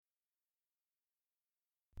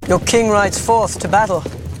Your king rides forth to battle.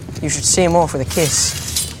 You should see him off with a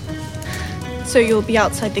kiss. So you'll be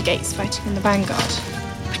outside the gates fighting in the vanguard?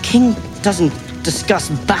 A king doesn't discuss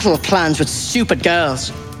battle plans with stupid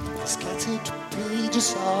girls. Scattered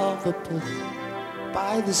pages of a book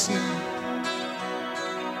by the sea,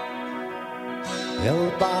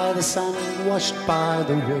 held by the sun, washed by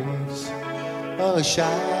the waves. A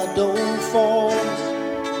shadow falls,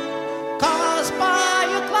 caused by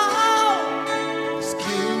a cloud,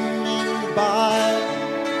 skimming by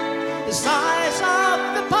the size of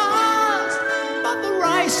the past, but the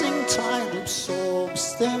rising tide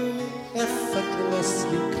absorbs them,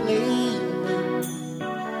 effortlessly claiming.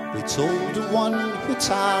 We told the one who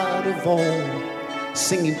tired of all,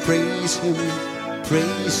 singing praise him,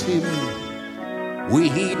 praise him. We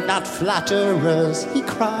heed not flatterers, he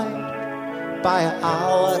cried, by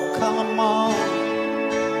our command.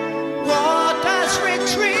 Waters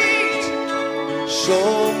retreat,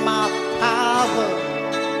 show my power,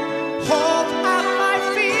 hope at my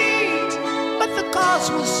feet, but the cause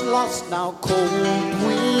was lost, now cold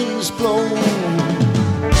winds blow.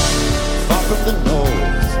 Far from the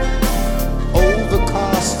north,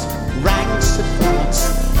 overcast ranks advance,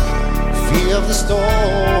 fear of the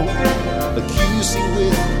storm, accusing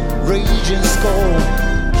with raging scorn.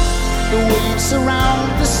 The waves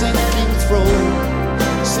surround the sinking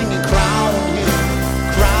throne, singing crown him,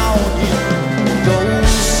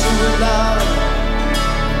 those who love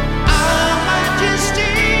our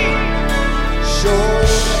majesty, show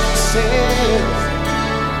themselves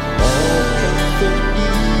all of their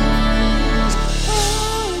knees.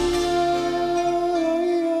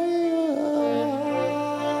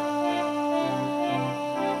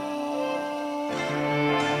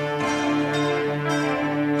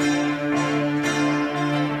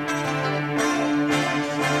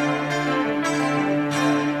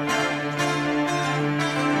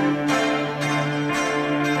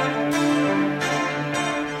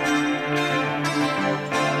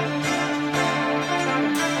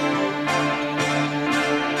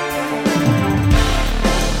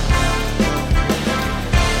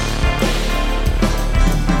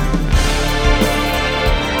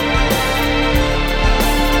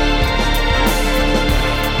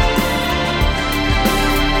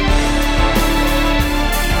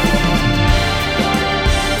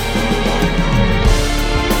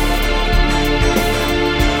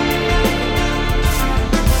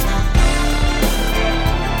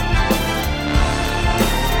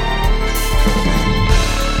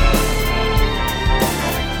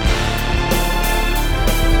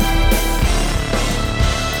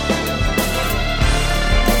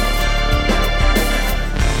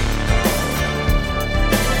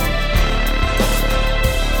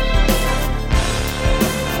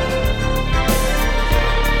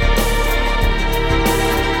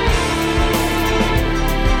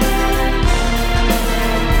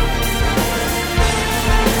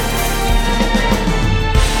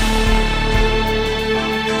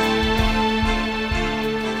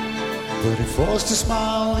 Forced to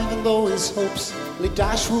smile, even though his hopes lay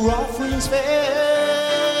dashed where offerings fail.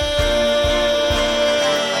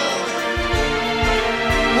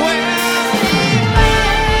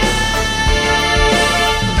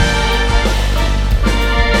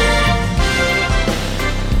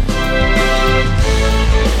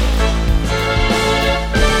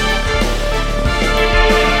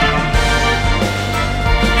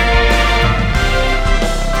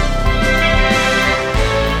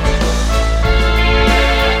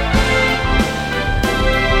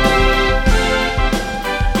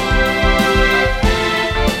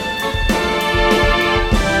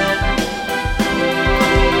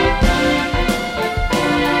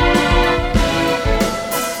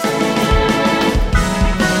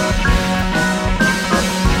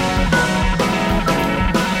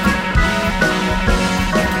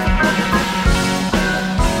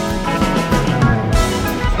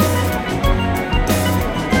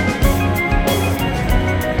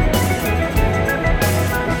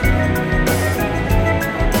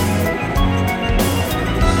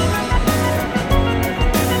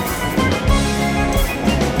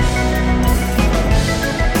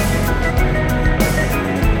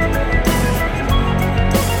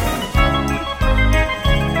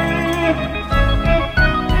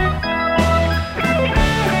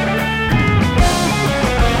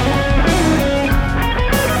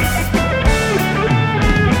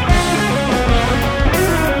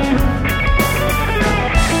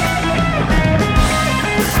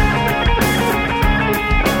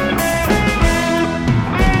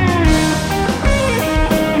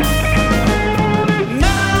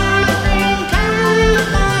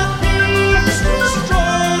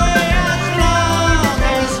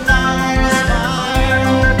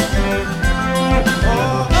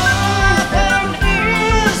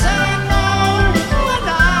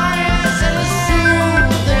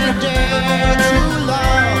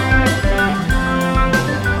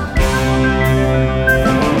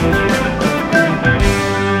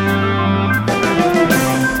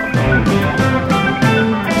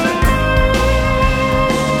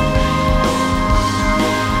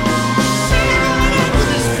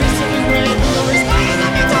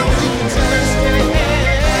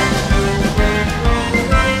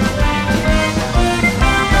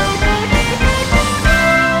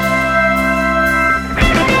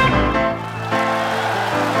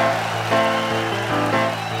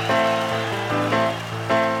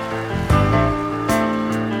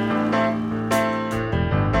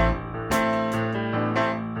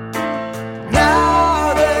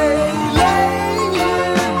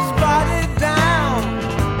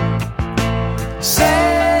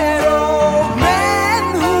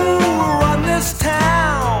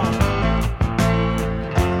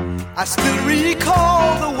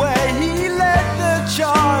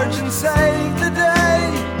 save the day.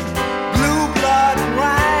 Blue blood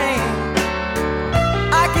rain,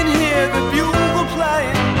 I can hear the bugle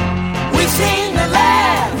playing. We've seen the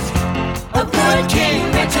last of good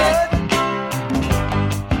King Richard.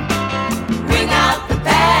 Ring out the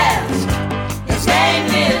past, his name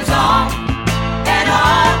lives on and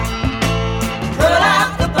on. Pull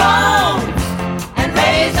out the bones and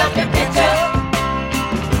raise up your picture.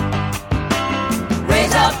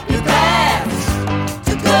 Raise up your glass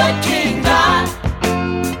to good King John.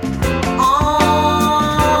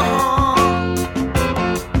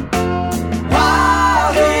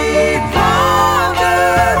 While he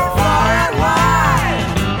pondered far and wide,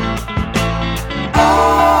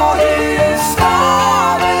 all his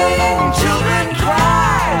starving children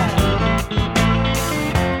cried.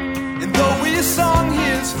 And though we sung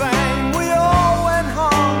his fame, we all went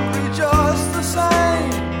hungry just the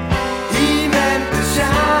same. He meant to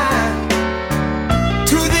shine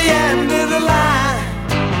to the end of the line.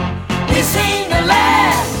 We've seen the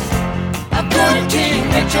last of good King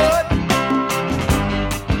Richard.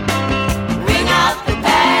 Ring out the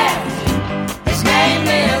past, his name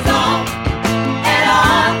lives on and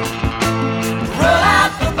on. Roll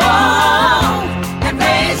out the bone and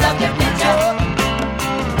raise up your picture.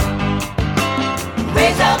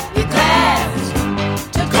 Raise up your glass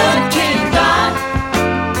to good King John.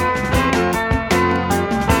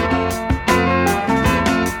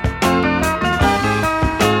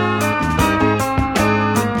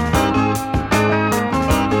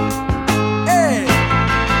 Hey.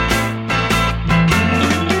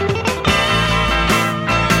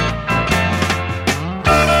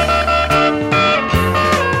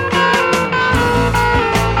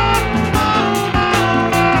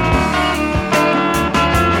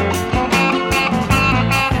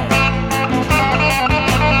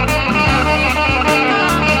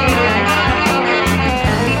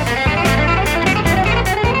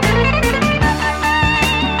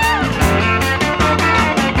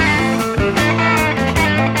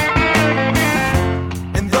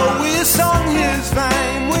 And though we sung his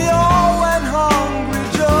fame, we all went hungry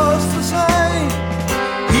just the same.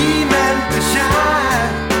 He meant to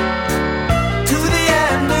shine to the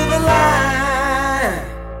end of the line.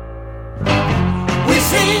 We've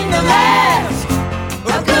seen the last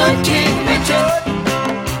of good King Richard.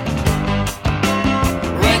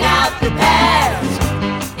 Ring out the past,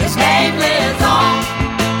 his name lives on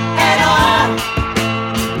and on.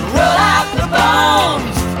 Roll out the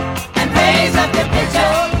bones and raise up your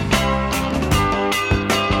picture.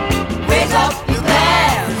 Raise up your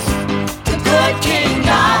glass to good King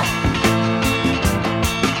John.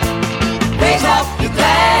 Raise up your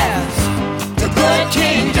glass to good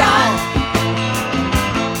King John.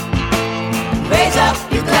 Raise up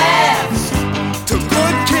your glass To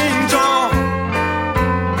good King John.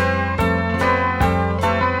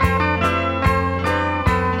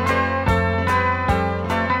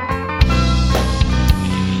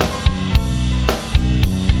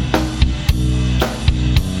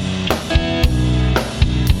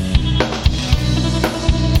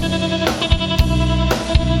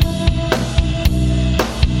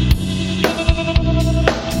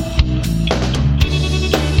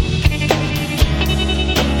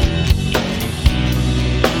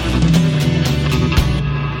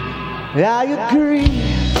 I agree.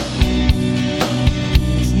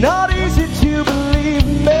 It's not easy to believe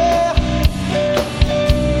me,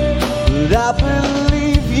 but I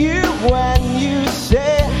believe you when you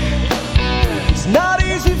say it's not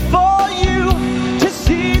easy for you to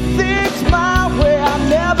see things my way. I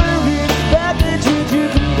never expected you to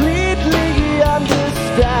completely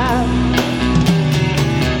understand.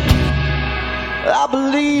 I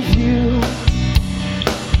believe you.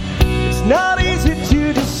 It's not easy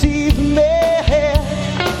to deceive me,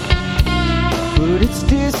 but it's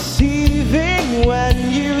deceiving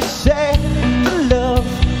when you say the love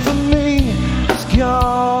for me has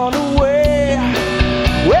gone away.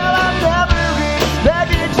 Well, I never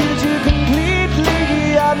expected you to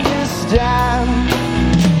completely understand.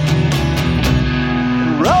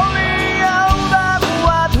 Romeo, that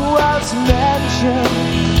what was mentioned,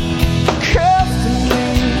 curse to me,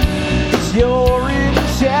 it's your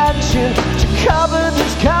intention to cover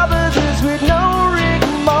this with no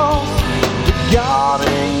remorse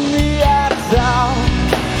regarding the answer.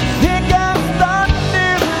 Think I'm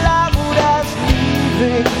thunder loud as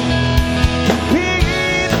leaving to be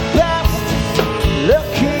the best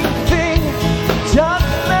looking thing. Done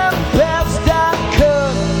the best I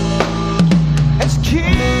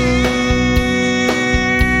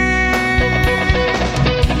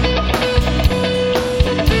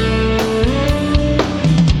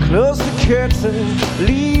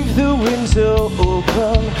window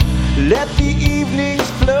open, let the evening's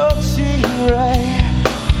floating ray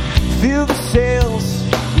fill the sails,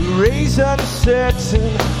 raise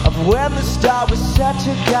uncertain of when the star was set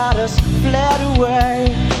to guide us, fled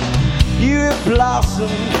away. You have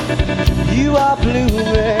blossomed, you are blooming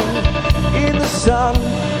in the sun,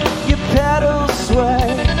 your petals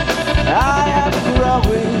sway. I am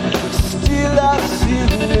growing, still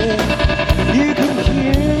assuming you can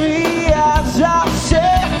hear me as I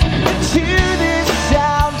say into this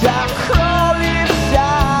sound. I crawl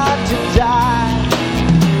inside to die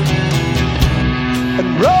and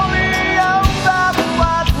rolling over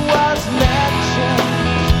what was mentioned.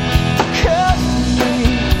 Curse me,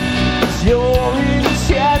 it's your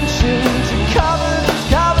intention to cover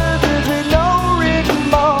this with no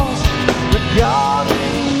remorse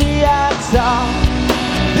regarding me at all.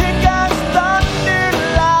 Think as thunder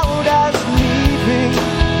loud as leaving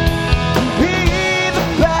can be the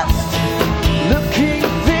best looking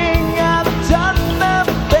thing. I've done the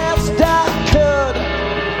best I could.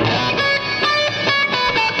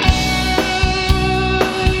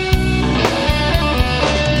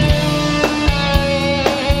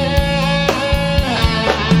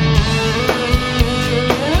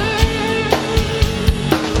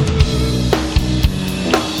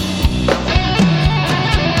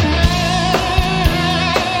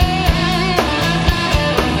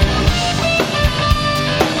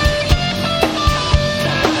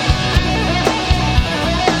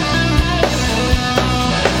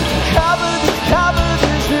 Cover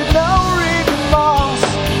this with no remorse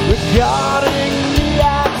regarding me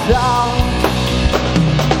at all.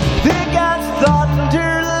 Think as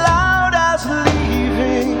thunder loud as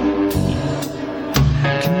leaving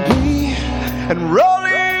can be, and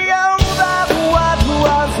rolling over what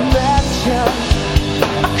was mentioned.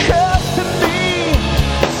 A curse to me,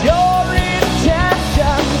 it's your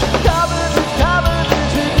intention. Cover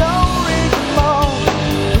this with no remorse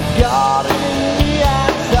regarding me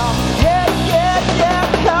at all. Yeah,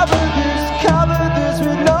 cover this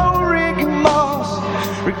with no remorse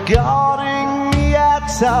regarding me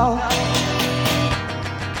at all.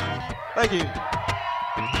 Thank you.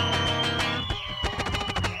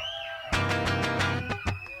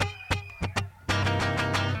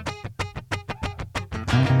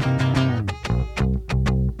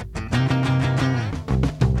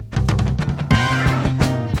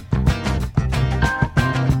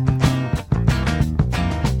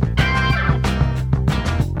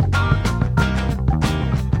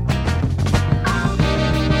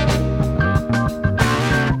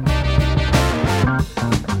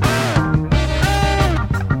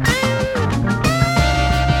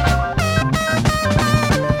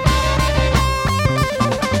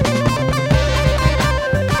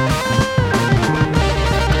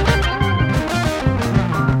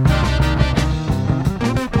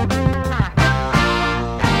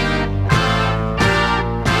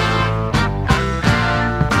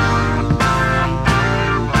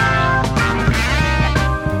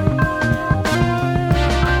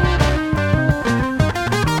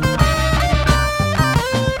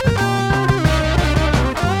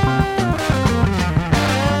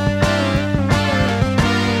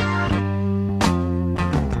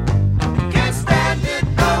 Can't stand it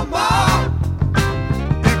no more.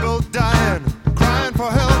 People dying, crying for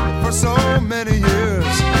help for so many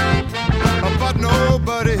years, but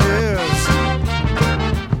nobody hears.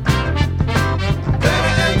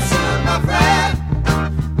 Better end soon, my friend.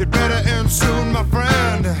 You better end soon, my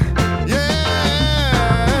friend. Yeah.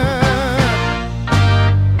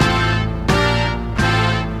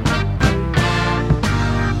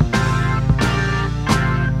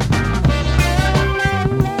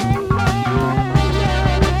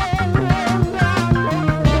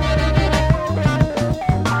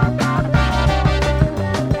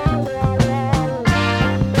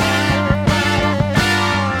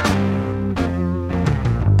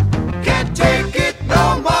 Can't take it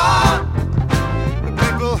no more. The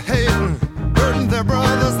people hating, hurting their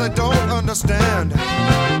brothers they don't understand.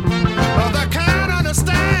 Oh, they can't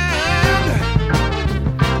understand.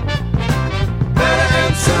 Better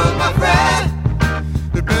end soon, my friend.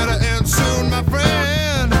 It better end soon, my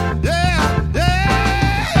friend. Yeah, yeah.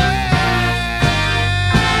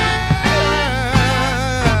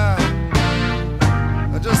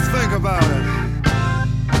 Just think about it.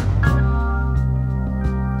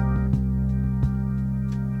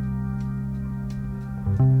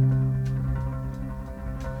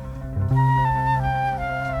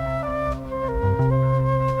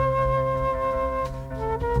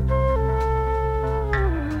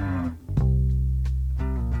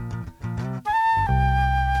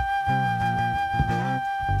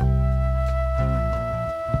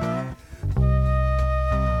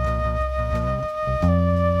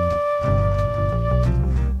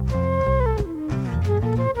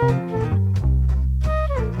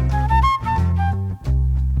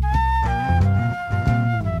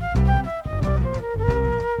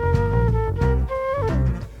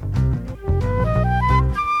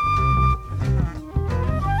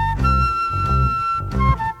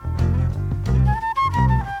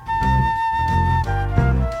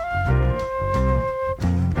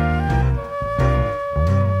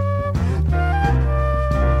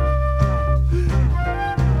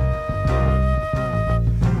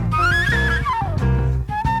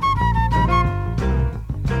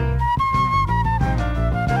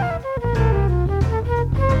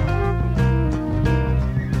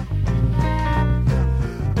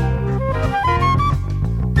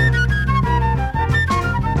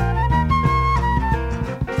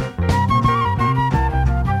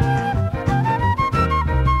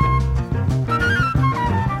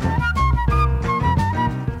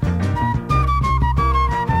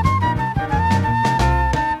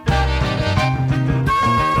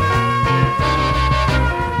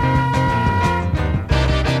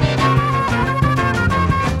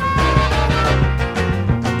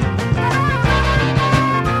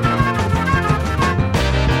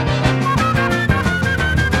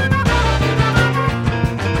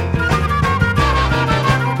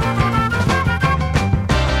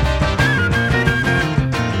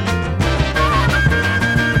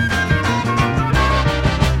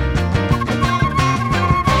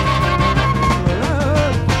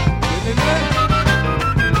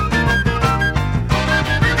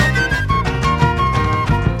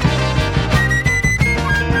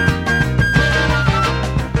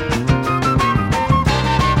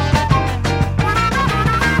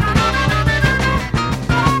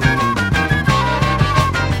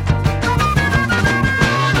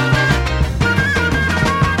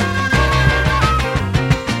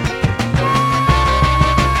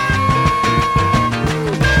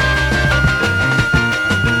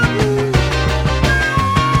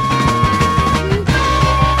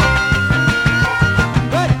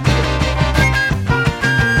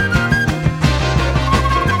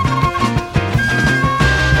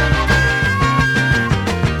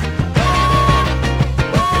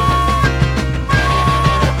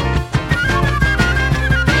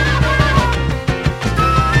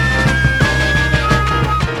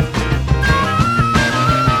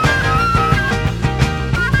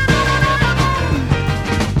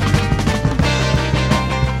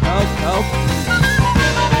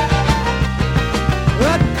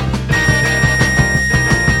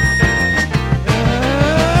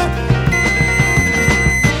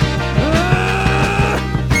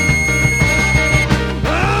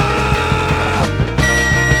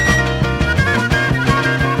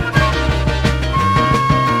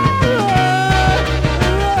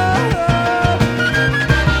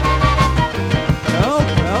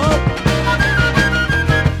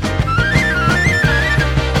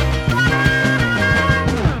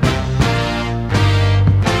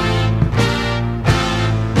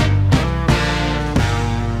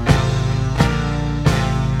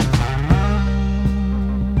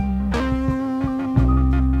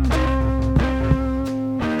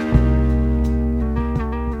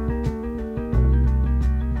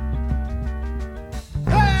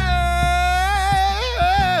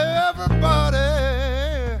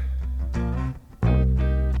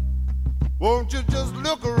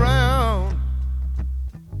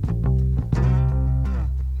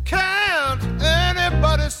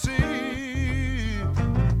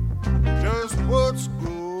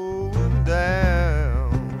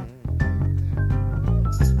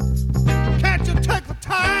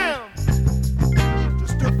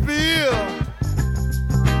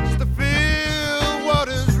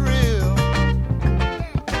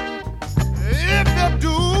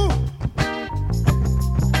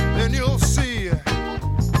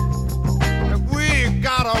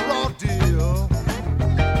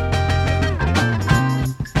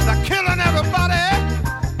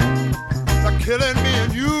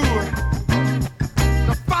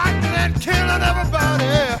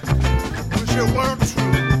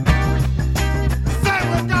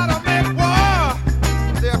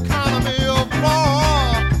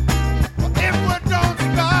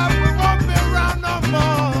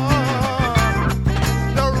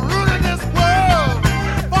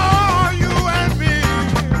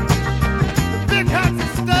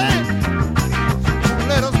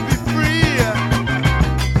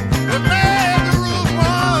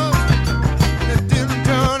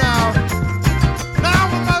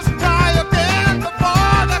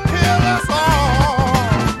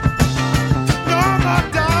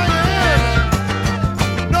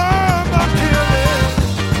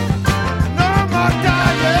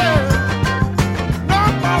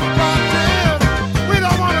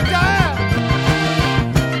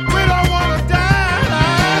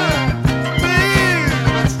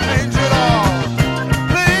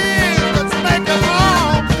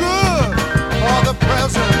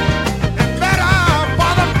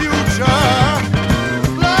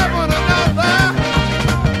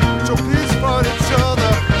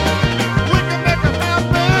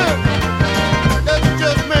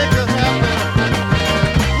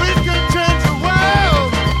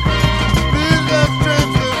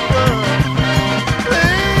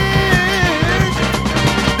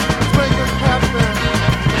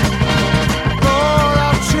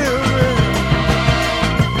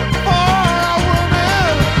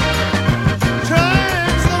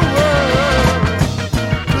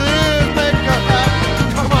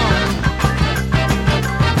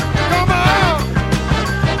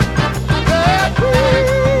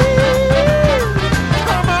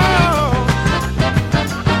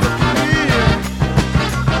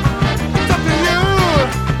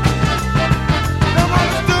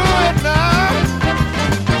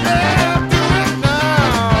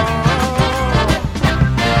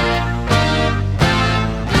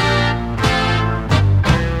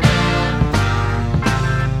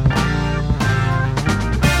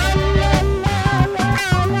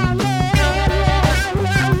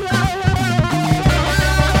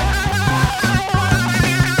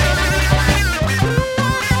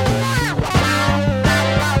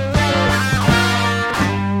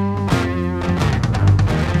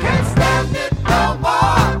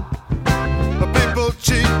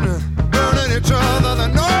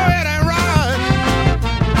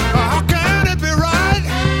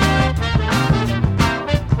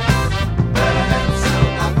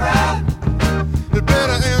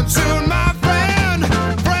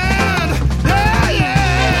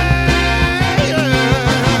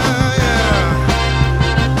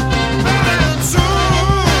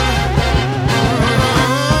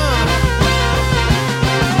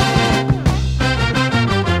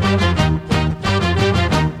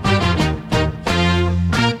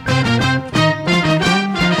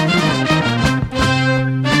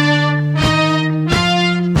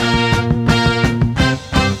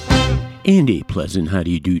 And a pleasant how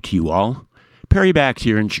do you do to you all. Perry Bax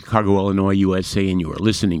here in Chicago, Illinois, USA, and you are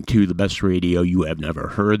listening to the best radio you have never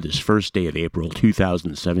heard this first day of April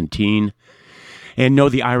 2017. And no,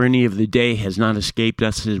 the irony of the day has not escaped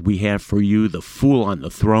us as we have for you The Fool on the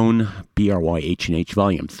Throne, BRYH&H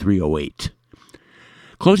Volume 308.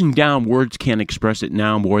 Closing down, words can't express it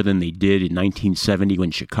now more than they did in 1970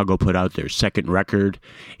 when Chicago put out their second record,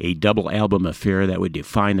 a double album affair that would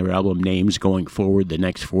define their album names going forward the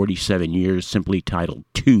next 47 years, simply titled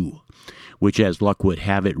 2, which, as luck would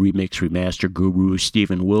have it, remaster guru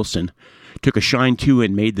Steven Wilson took a shine to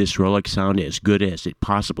and made this relic sound as good as it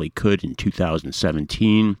possibly could in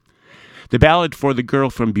 2017. The ballad For the Girl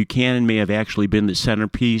from Buchanan may have actually been the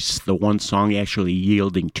centerpiece, the one song actually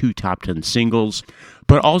yielding 2 top 10 singles,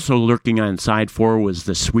 but also lurking on side 4 was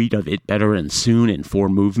the suite of It Better and Soon and 4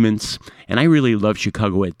 movements. And I really love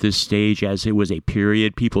Chicago at this stage, as it was a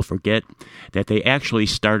period people forget that they actually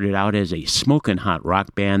started out as a smokin' hot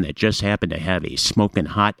rock band that just happened to have a smokin'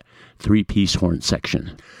 hot 3-piece horn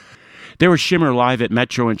section. There was Shimmer live at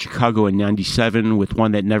Metro in Chicago in '97 with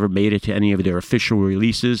one that never made it to any of their official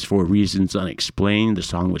releases for reasons unexplained. The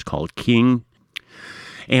song was called King.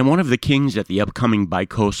 And one of the Kings at the upcoming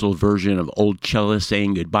bicoastal version of Old Cella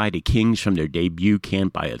saying goodbye to Kings from their debut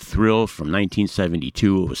Can't Buy a Thrill from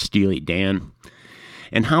 1972 was Steely Dan.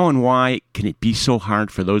 And how and why can it be so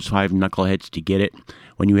hard for those 5 knuckleheads to get it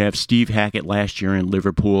when you have Steve Hackett last year in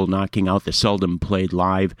Liverpool knocking out the seldom played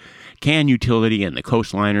live Can Utility and the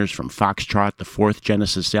Coastliners from Foxtrot, the 4th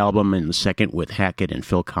Genesis album, and the 2nd with Hackett and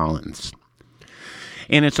Phil Collins.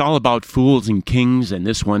 And it's all about fools and kings, and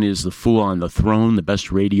this one is The Fool on the Throne, the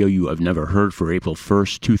best radio you have never heard for April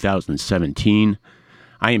 1st, 2017.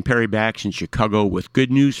 I am Perry Bax in Chicago with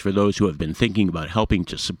good news for those who have been thinking about helping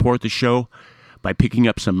to support the show by picking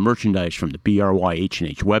up some merchandise from the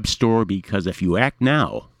BRYH&H web store, because if you act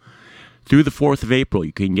now, through the 4th of April,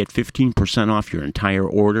 you can get 15% off your entire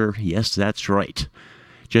order. Yes, that's right.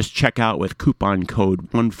 Just check out with coupon code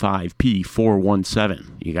 15P417.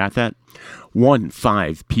 You got that?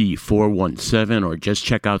 15P417, or just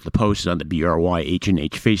check out the post on the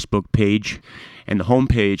BRYH&H Facebook page. And the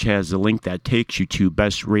homepage has a link that takes you to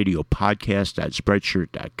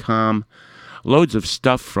bestradiopodcast.spreadshirt.com. Loads of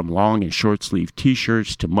stuff from long and short sleeve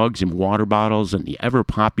t-shirts to mugs and water bottles and the ever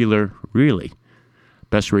popular, really,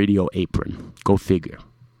 Best Radio apron. Go figure.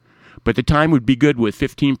 But the time would be good with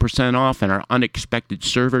 15% off and our unexpected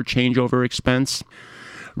server changeover expense.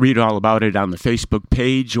 Read all about it on the Facebook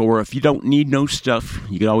page, or if you don't need no stuff,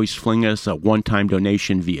 you can always fling us a one-time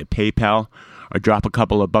donation via PayPal, or drop a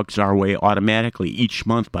couple of bucks our way automatically each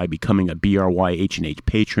month by becoming a BRYH&H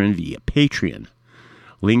patron via Patreon.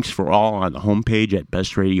 Links for all on the homepage at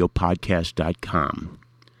bestradiopodcast.com.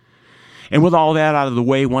 And with all that out of the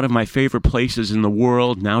way, one of my favorite places in the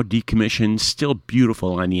world, now decommissioned, still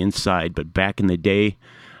beautiful on the inside, but back in the day,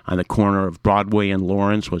 on the corner of Broadway and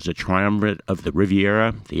Lawrence, was the triumvirate of the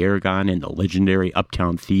Riviera, the Aragon, and the legendary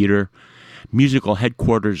Uptown Theater, musical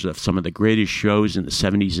headquarters of some of the greatest shows in the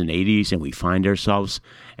 70s and 80s, and we find ourselves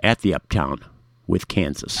at the Uptown with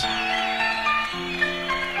Kansas.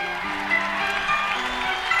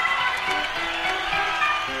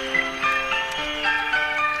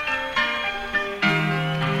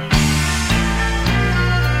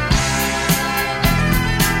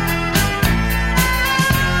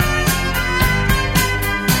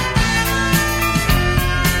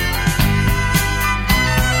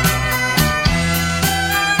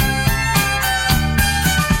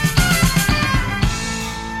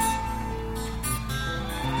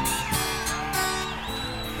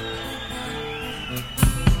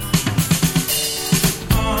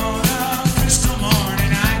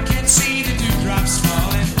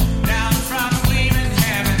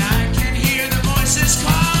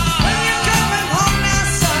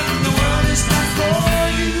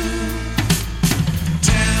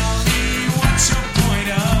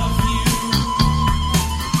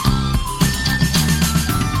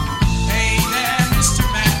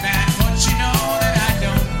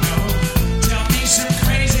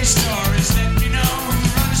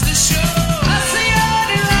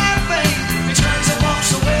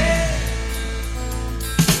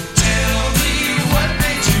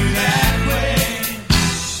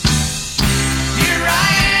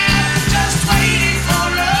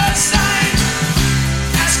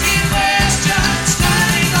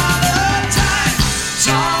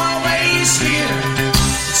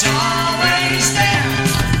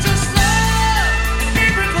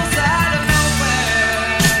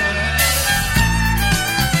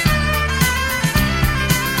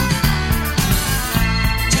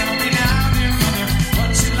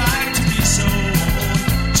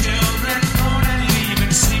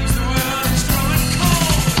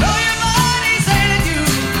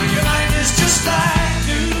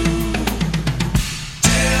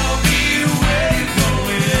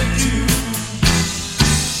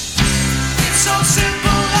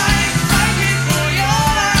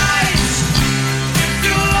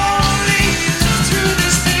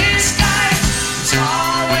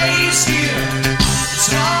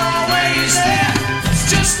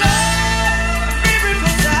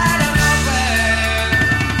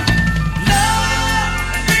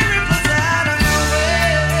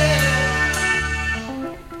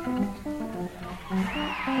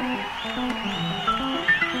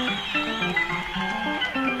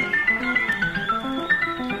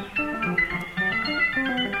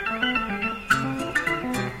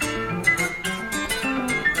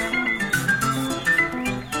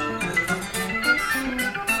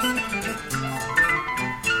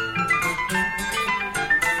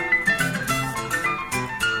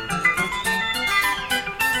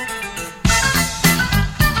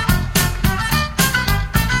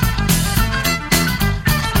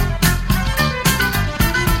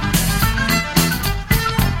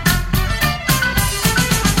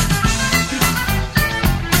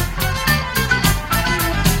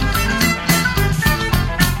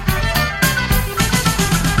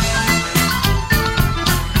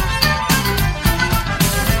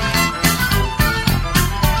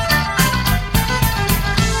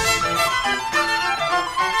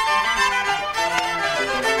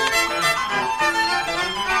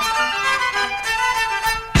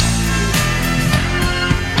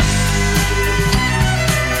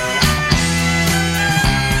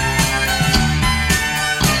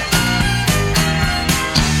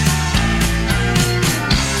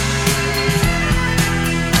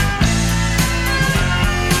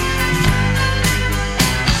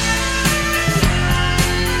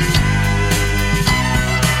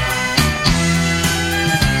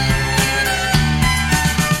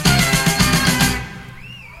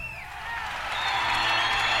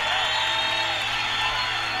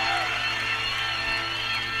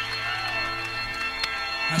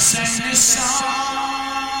 I sang this song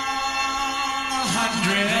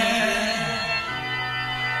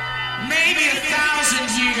 100, maybe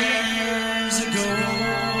 1,000 years ago.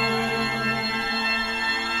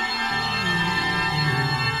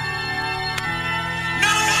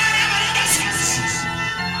 No one ever listens.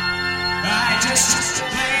 I just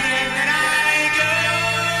play and I go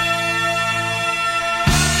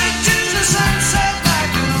into the sunset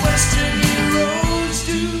like the Western heroes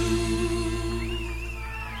do.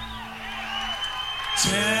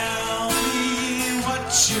 Tell me what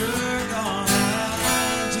you're gonna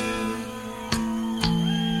do.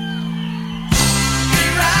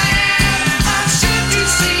 Here I am, I'm sure to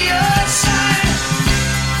see your sign.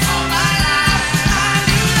 All my life I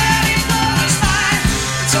knew that it was mine.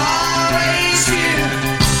 It's always here,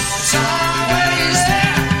 it's always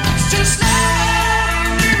there. It's just love, a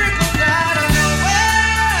miracle out of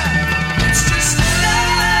nowhere. It's just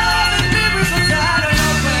love, a miracle out of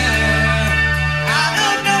nowhere. Out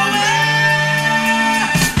of nowhere.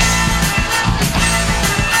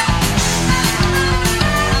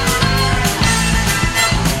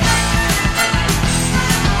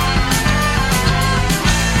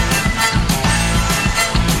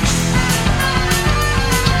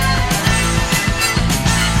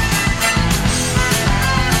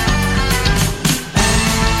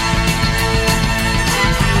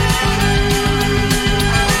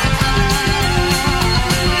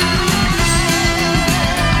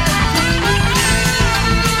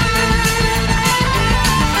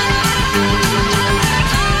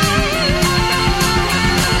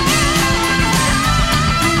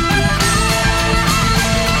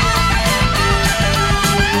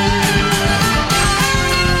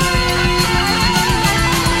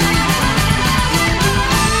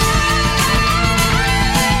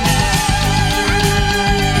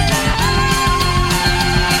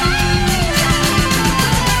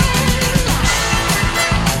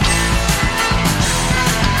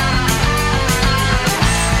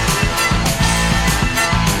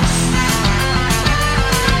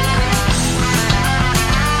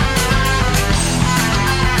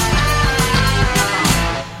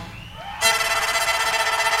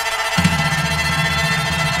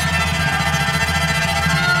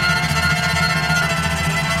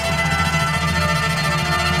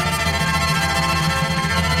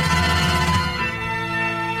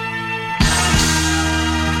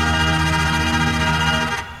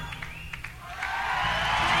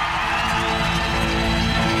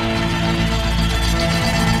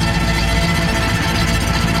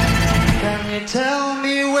 Can you tell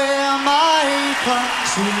me where my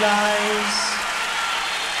country lies?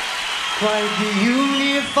 Quite the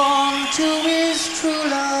uniform to his true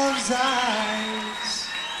love's eyes.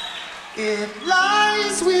 It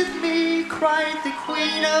lies with me, cried the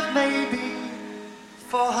Queen of Maybe.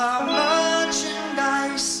 For her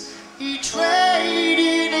merchandise he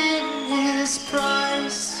traded in his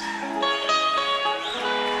price.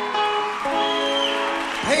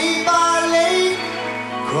 Pay by late,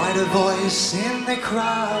 cried a voice in the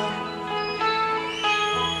crowd.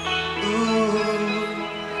 Ooh,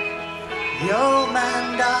 the old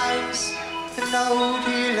man dies, the note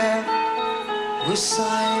he left was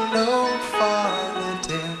signed no farther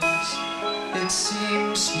Thames. It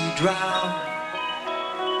seems he drowned,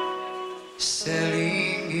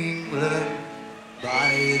 selling England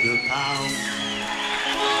by the pound.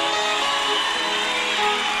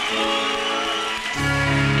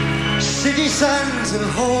 Citizens of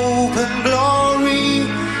hope and glory,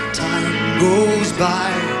 time goes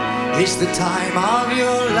by, it's the time of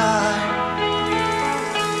your life.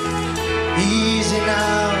 Easy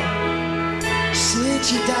now,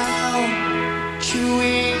 sit you down,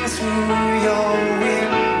 chewing through your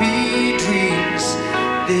wimpy dreams,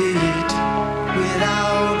 late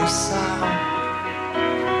without a sound.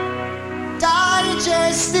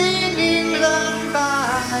 Digesting England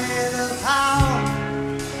by the pound.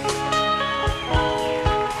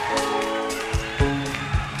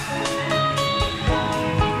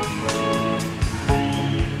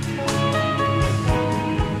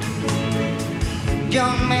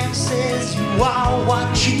 Young man says you are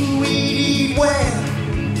what you eat well.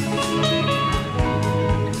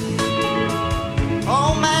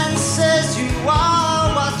 Old man says you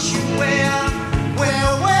are what you wear.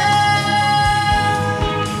 Well,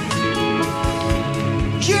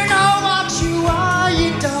 you know what you are,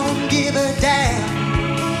 you don't give a damn.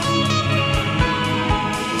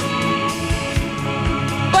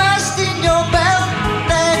 Burst in your belt,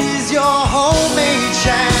 that is your homemade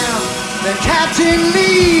jam. The captain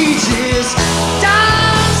leads his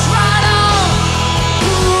dance right on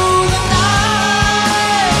through the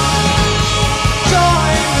night.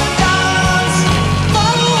 Join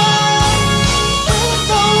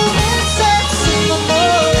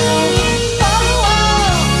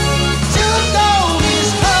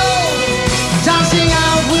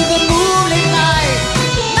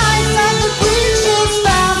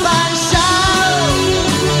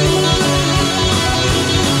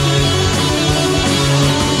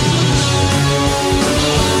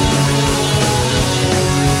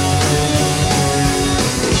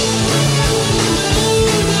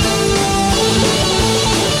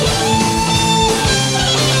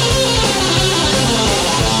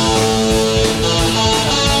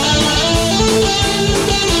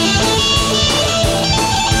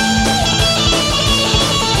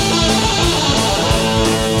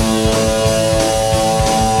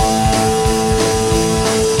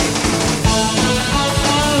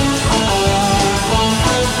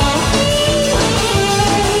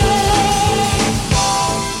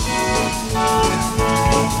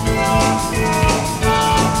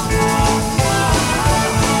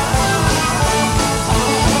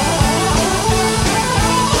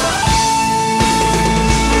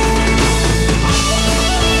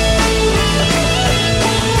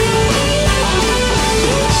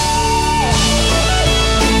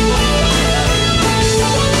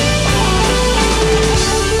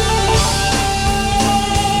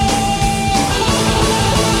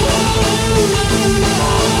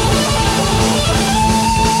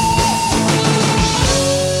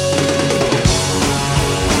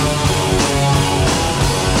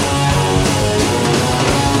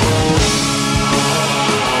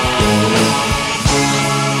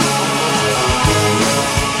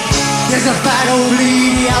There's a fat old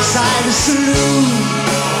lady outside the saloon,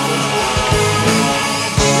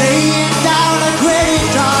 laying down a credit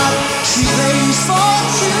card. She plays for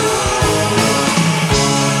two.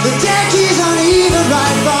 The deck is uneven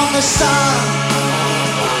right from the start,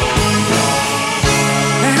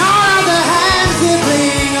 and all of the hands they're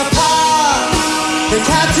playing a part. The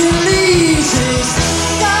captain leaves his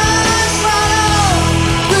guns right out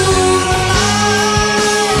through the line.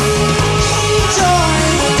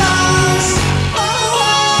 Join the dance.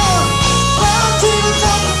 Round to the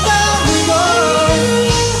top and down we go.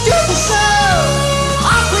 Do the show.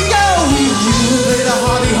 Off we go. You play the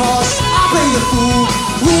hobby horse, I'll play the fool.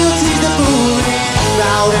 We'll tease the fool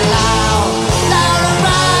loud and loud, loud and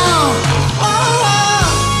round.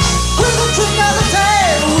 With the trick of the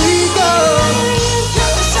tail we go. Do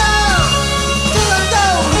the show till the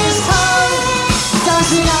dawn is come.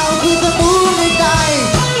 Dancing out with the moonlit night,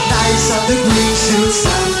 nights of the green suit,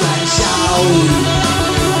 sunlight shower.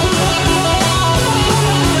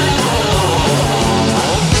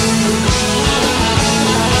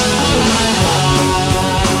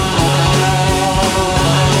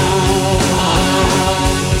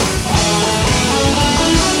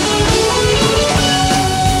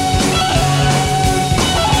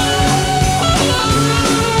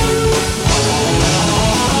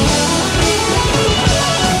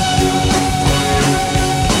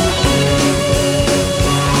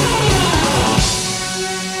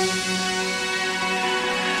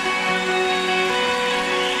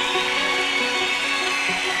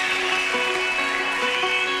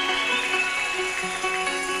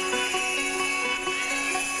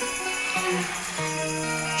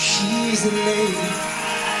 She's a lady,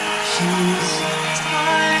 she's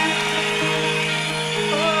tired.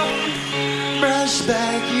 Brush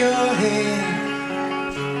back your hair.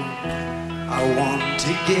 I want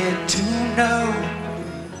to get to know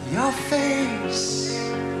your face.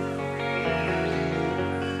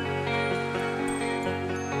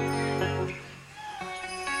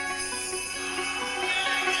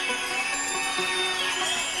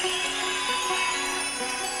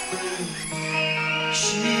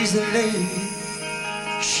 She's a lady,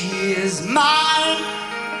 she is mine.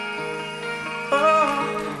 Oh,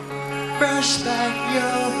 brush back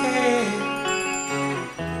your hair.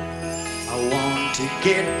 I want to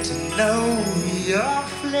get to know your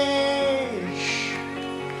flesh.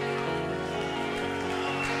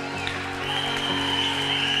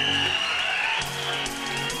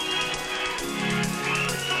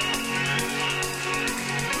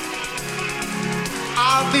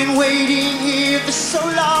 I've been waiting here for so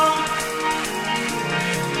long,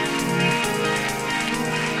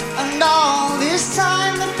 and all this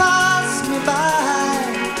time that passed me by,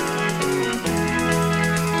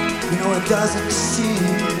 you know it doesn't seem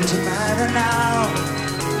to matter now.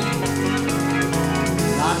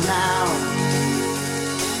 Not now.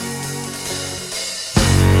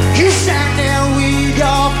 You stand there with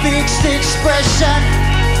your fixed expression,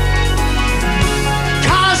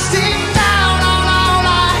 casting down on all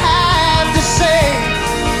I have to say.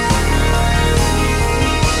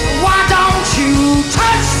 Why don't you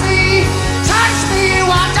touch me? Touch me,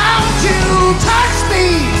 why don't you touch me?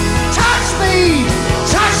 Touch me,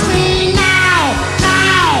 touch me now,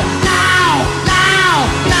 now, now, now,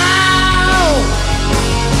 now.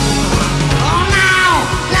 Oh, now,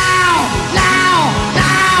 now, now,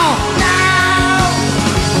 now, now.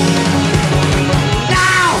 Now.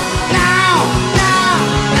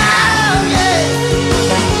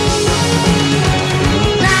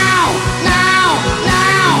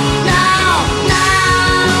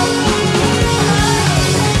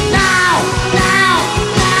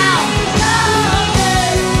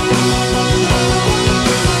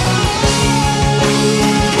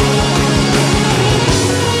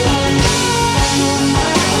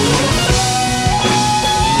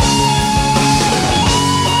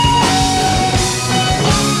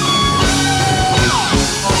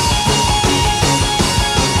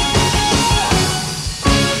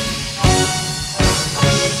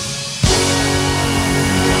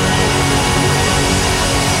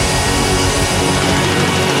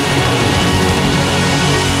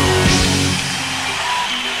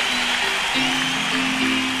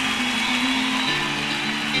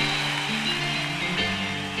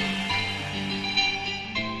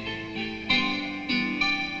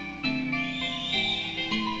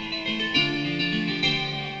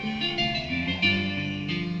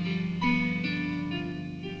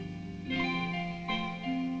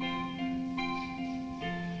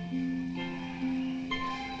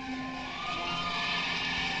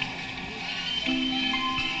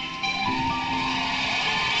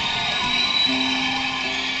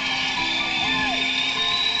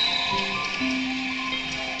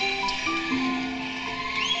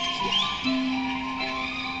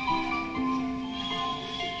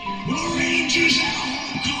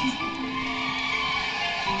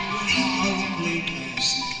 late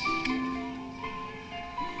last night.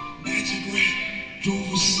 Magic Rat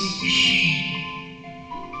drove a sleep machine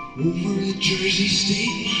over the Jersey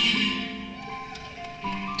state line.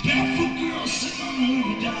 Barefoot girl sitting on the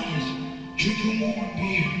river dies, drinking warm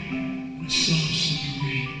beer when it soft summer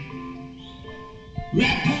rain.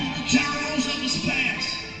 Rat pulling the towels of his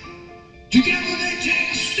pants. Together they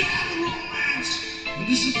take a stab at romance and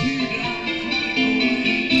disappear down the flamingo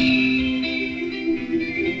lane.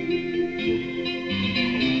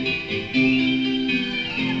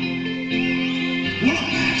 Well,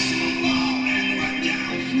 a maximum law ran right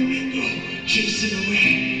down flamingo, chasing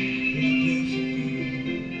away with a barefoot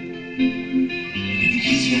girl. And the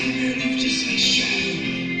kids around there live just like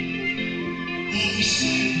shadow, all the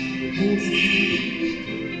same, holding hands.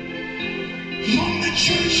 From the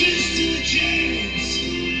churches to the jails,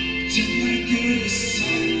 to regular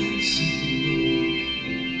silence of the road.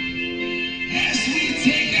 As we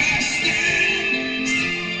take our stand,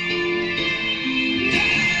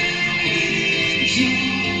 down in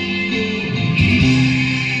jungle.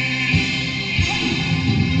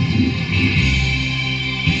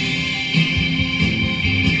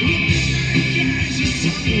 Guys are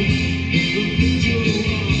summer, the picture of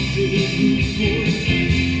the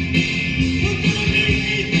forest.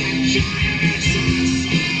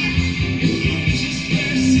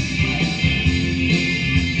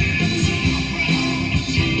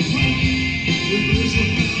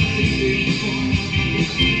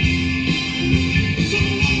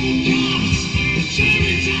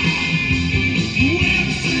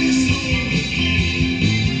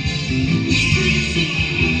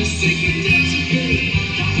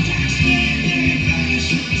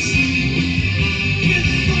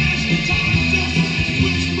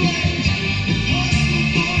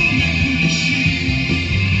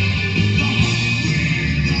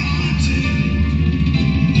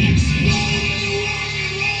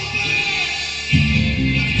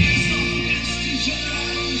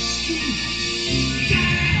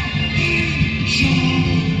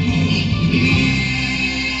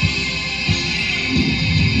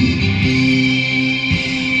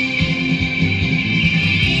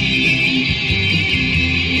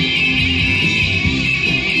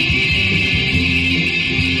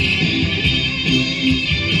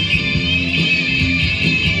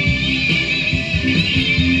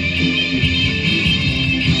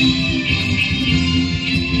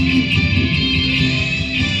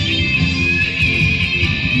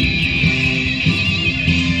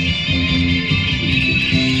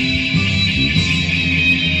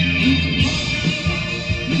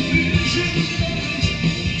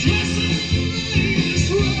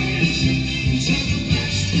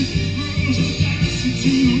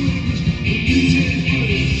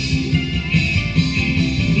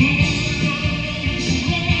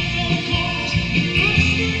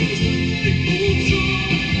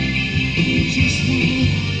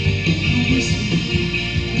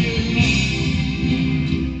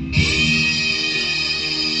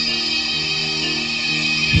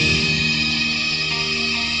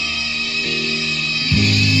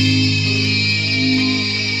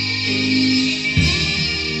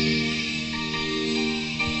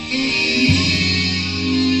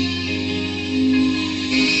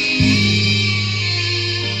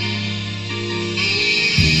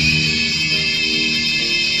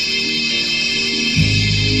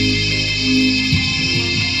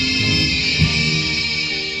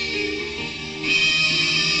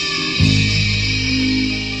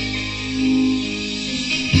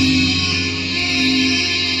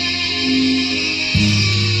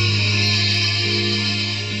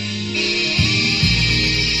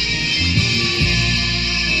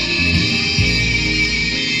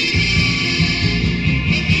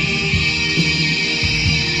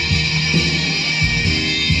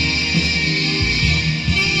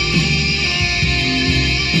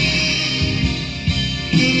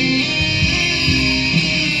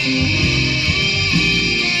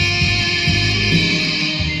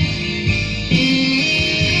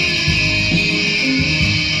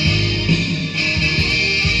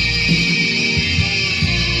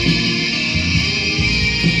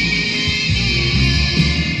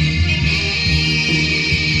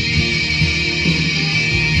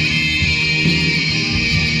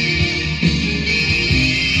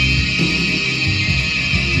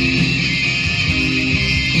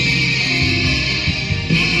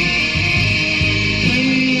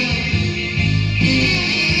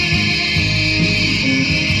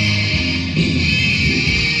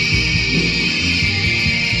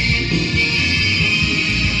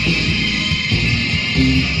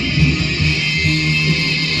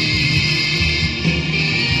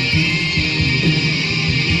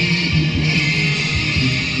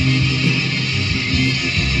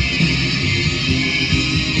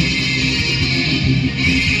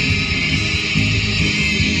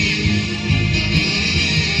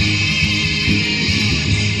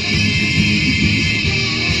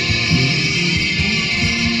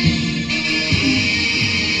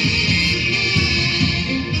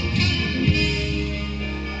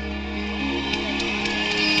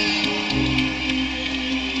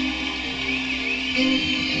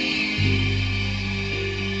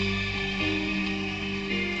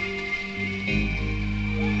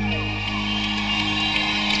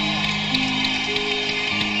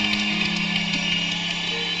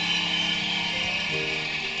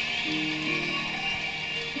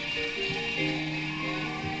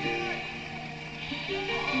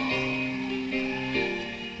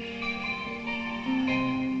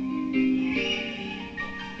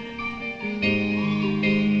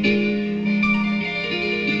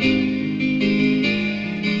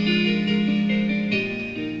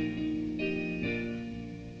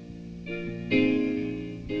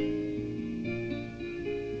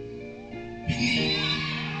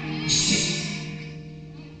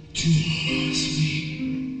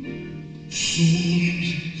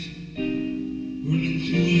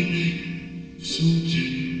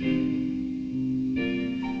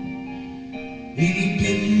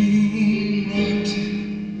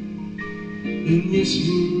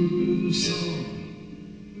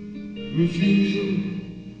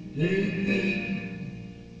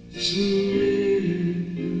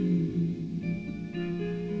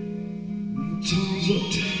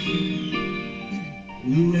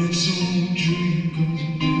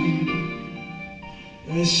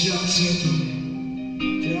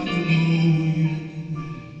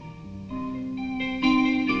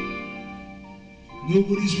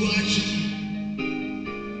 Nobody's watching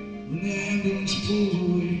when the ambulance pulls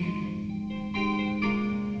away,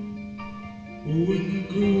 or when the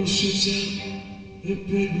girl shuts out that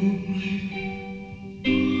bedroom light.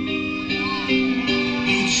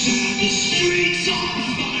 Outside the streets on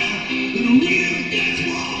fire, and a real death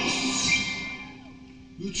waltz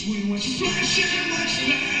between what's flesh and what's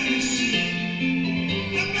fantasy.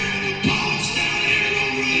 The man who poets down here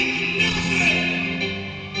don't write nothing.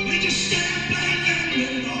 They just stand back and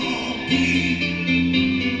let it all be.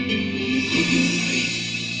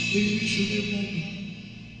 They reach for their moment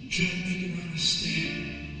and try to make it understand,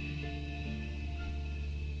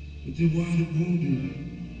 but they wind up wounded.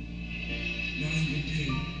 Now you're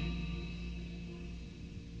dead.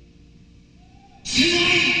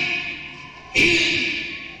 Tonight in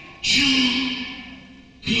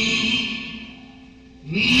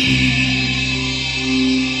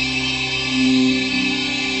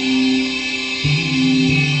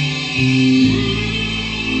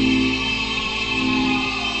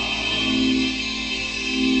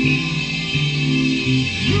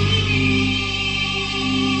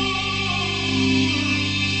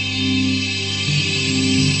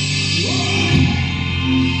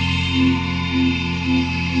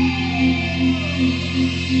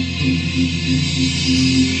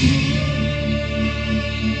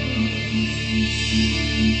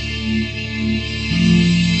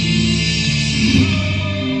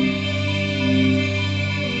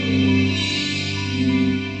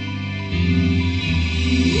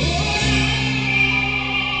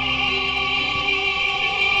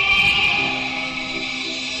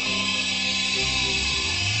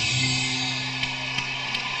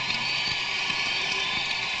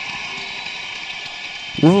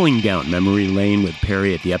Rolling down memory lane with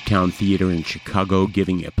Perry at the Uptown Theater in Chicago,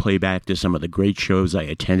 giving a playback to some of the great shows I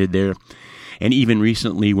attended there. And even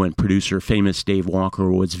recently when producer famous Dave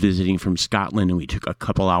Walker was visiting from Scotland and we took a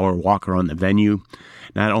couple-hour walk around the venue,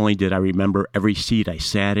 not only did I remember every seat I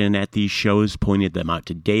sat in at these shows, pointed them out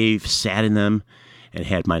to Dave, sat in them, and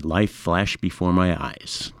had my life flash before my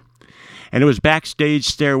eyes. And it was backstage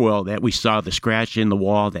stairwell that we saw the scratch in the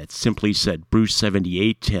wall that simply said Bruce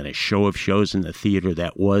 78 and a show of shows in the theater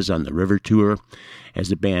that was on the River Tour as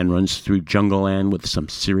the band runs through Jungle Land with some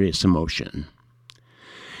serious emotion.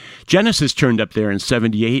 Genesis turned up there in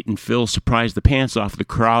 78 and Phil surprised the pants off the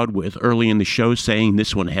crowd with early in the show saying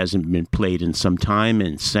this one hasn't been played in some time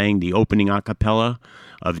and sang the opening a cappella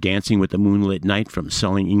of Dancing with the Moonlit Night from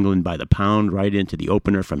Selling England by the Pound right into the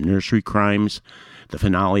opener from Nursery Crimes, the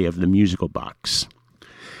finale of the musical box.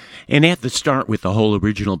 And at the start with the whole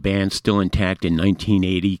original band still intact in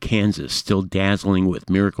 1980, Kansas still dazzling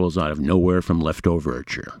with Miracles Out of Nowhere from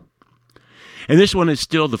Leftoverture. And this one is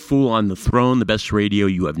still The Fool on the Throne, the best radio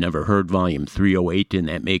you have never heard, volume 308, and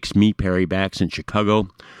that makes me, Perry Bax in Chicago,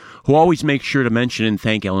 who always makes sure to mention and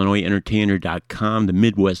thank IllinoisEntertainer.com, the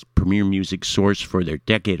Midwest premier music source, for their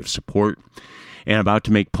decade of support, and about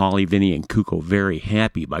to make Paulie, Vinny, and Kuko very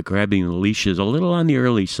happy by grabbing the leashes a little on the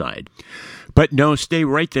early side. But no, stay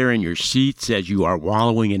right there in your seats as you are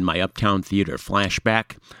wallowing in my Uptown Theater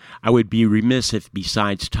flashback. I would be remiss if,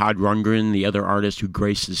 besides Todd Rundgren, the other artist who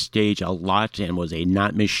graced the stage a lot and was a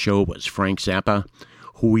not-missed show was Frank Zappa,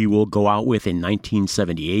 who we will go out with in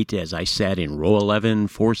 1978 as I sat in row 11,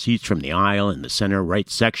 4 seats from the aisle in the center right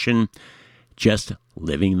section, just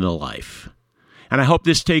living the life. And I hope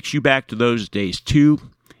this takes you back to those days, too.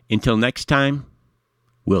 Until next time,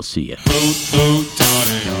 we'll see you.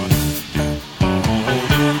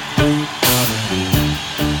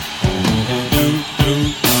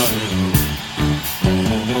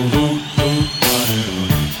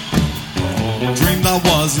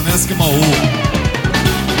 Eskimo.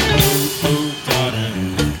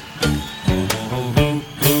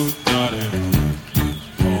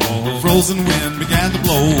 Frozen wind began to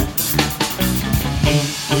blow.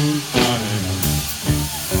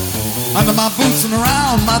 Under my boots and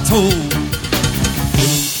around my toes.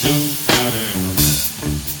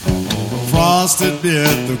 Frosted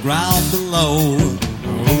bit the ground below.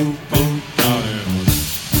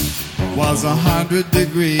 Was 100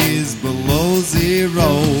 degrees below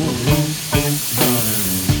zero.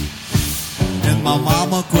 And my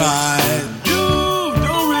mama cried, "You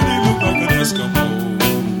don't really look like an Eskimo."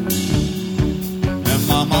 And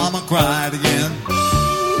my mama cried again,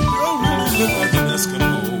 "You don't really look like an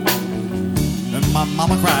Eskimo." And my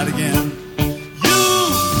mama cried again, "You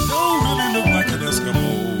don't really look like an Eskimo."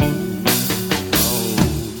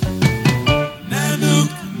 Nanook,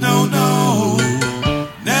 no, no.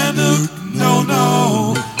 Nanook, no, no.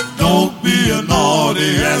 Don't be a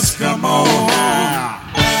naughty Eskimo.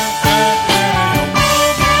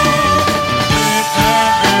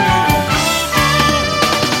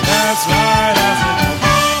 That's right.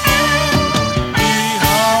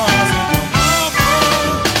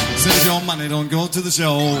 Save your money, don't go to the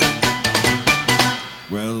show.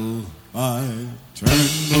 Well, I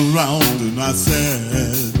turned around and I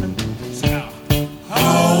said,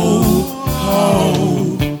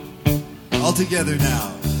 all together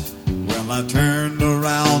now. Well, I turned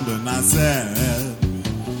around and I said,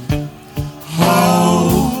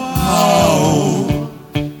 ho, ho.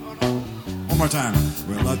 One more time.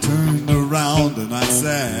 Well, I turned around and I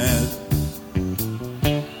said,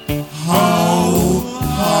 ho,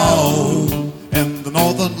 ho. And the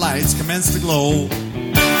northern lights commenced to glow.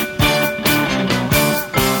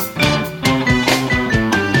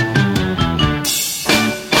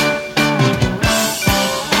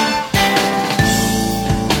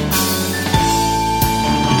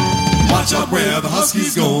 Watch out where the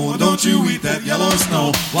Huskies go, and don't you eat that yellow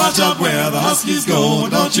snow. Watch out where the Huskies go,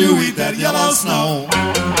 and don't you eat that yellow snow.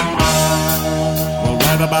 Well,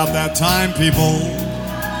 right about that time, people,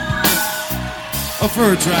 a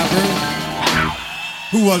fur trapper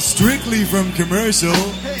who was strictly from commercial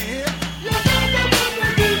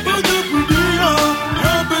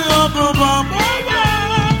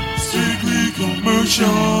strictly commercial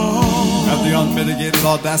had the unmitigated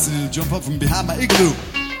audacity to jump up from behind my igloo.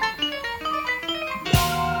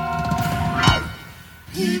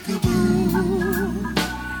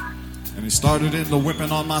 And he started into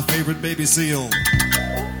whipping on my favorite baby seal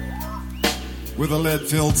with a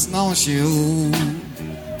lead-filled snowshoe.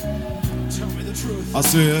 Tell me the truth. I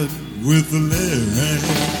said, with the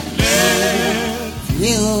lead-filled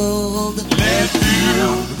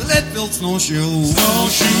with a lead-filled snowshoe. He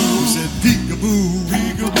said, peekaboo,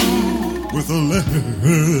 peekaboo, with a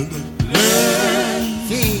lead-filled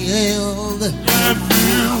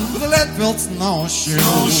with a lead-filled snowshoe. He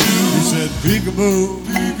said, peekaboo,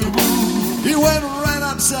 peekaboo. He went right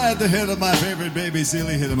upside the head of my favorite baby seal.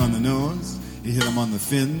 He hit him on the nose. He hit him on the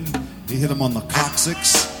fin. He hit him on the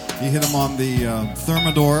coccyx. He hit him on the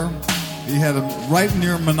thermidor. He had him right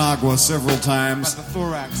near Managua several times. By the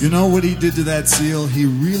thorax. You know what he did to that seal? He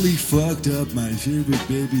really fucked up my favorite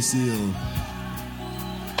baby seal.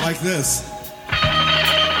 Like this.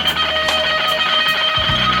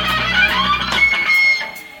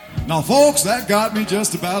 Now, folks, that got me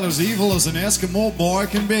just about as evil as an Eskimo boy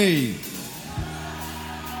can be.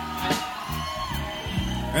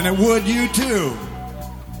 And it would you, too.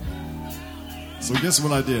 So guess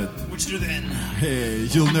what I did? What'd you do then? Hey,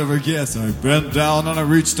 you'll never guess. I bent down and I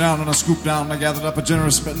reached down and I scooped down and I gathered up a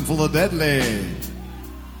generous spitting full of deadly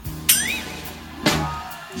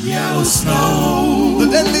yellow snow. The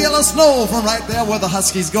deadly yellow snow from right there where the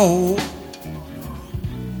Huskies go.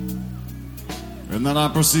 And then I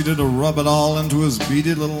proceeded to rub it all into his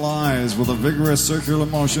beady little eyes with a vigorous circular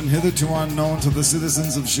motion hitherto unknown to the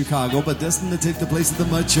citizens of Chicago, but destined to take the place of the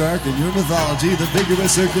mud shark in your mythology. The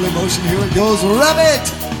vigorous circular motion, here it goes, rub it!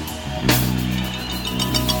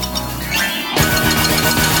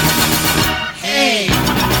 Hey!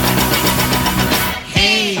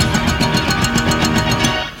 Hey!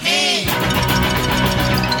 Hey!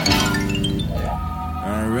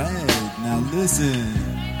 All right, now listen.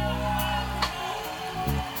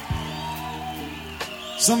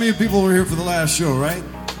 Some of you people were here for the last show, right?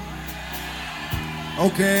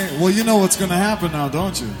 Okay, well, you know what's going to happen now,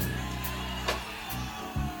 don't you?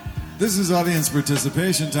 This is audience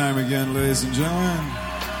participation time again, ladies and gentlemen.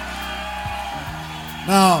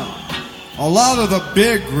 Now, a lot of the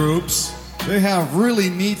big groups, they have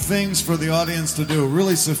really neat things for the audience to do,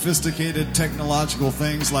 really sophisticated technological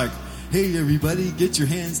things like, hey, everybody, get your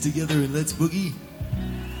hands together and let's boogie.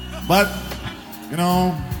 But, you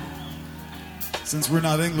know, since we're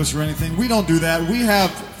not English or anything, we don't do that. We have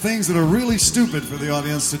things that are really stupid for the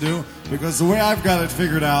audience to do, because the way I've got it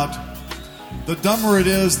figured out, the dumber it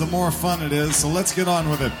is, the more fun it is. So let's get on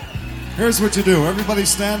with it. Here's what you do. Everybody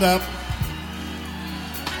stand up.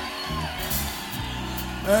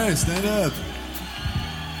 Hey, stand up.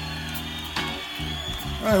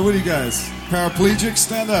 All right, what do you guys? Paraplegics,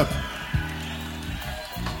 stand up.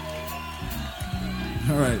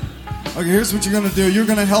 All right. Okay, here's what you're gonna do. You're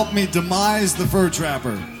gonna help me demise the fur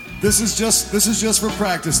trapper. This is just for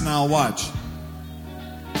practice now. Watch.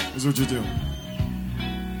 Here's what you do.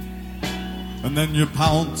 And then you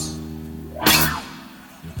pounce.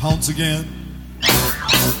 You pounce again.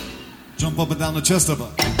 Jump up and down the chest of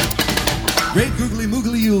it. Great googly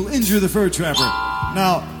moogly, you'll injure the fur trapper.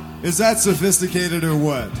 Now, is that sophisticated or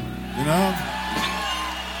what? You know?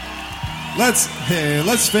 Let's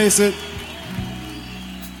face it.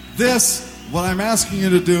 This, what I'm asking you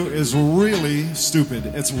to do, is really stupid.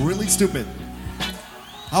 It's really stupid.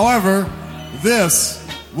 However, this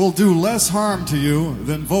will do less harm to you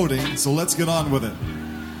than voting, so let's get on with it.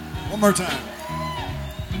 One more time.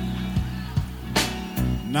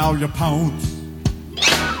 Now you pounce.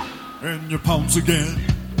 And you pounce again.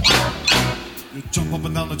 You jump up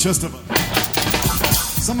and down the chest of it.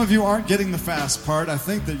 Some of you aren't getting the fast part. I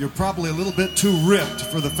think that you're probably a little bit too ripped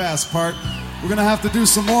for the fast part. We're going to have to do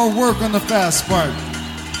some more work on the fast part.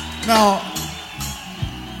 Now,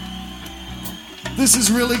 this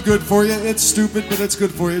is really good for you. It's stupid, but it's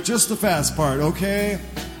good for you. Just the fast part, okay?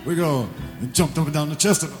 We go. And jump up and down the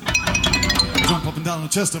chest of it. Jump up and down the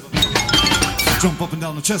chest of it. Jump up and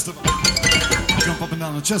down the chest of it. Jump up and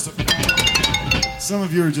down the chest of it. Some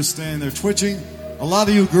of you are just standing there twitching. A lot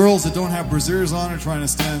of you girls that don't have brassieres on are trying to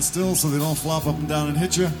stand still so they don't flop up and down and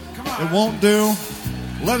hit you. It won't do.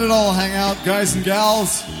 Let it all hang out, guys and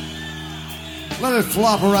gals. Let it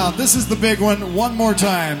flop around. This is the big one. One more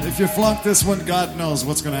time. If you flunk this one, God knows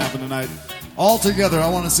what's going to happen tonight. All together, I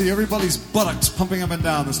want to see everybody's buttocks pumping up and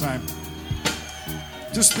down this time.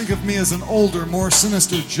 Just think of me as an older, more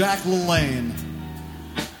sinister Jack LaLanne.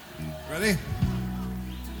 Ready?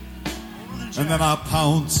 And then I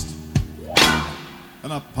pounced.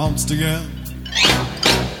 And I pounced again.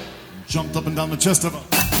 Jumped up and down the chest of it.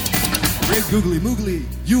 Great googly moogly,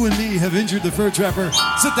 you and me have injured the fur trapper.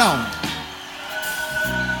 Sit down.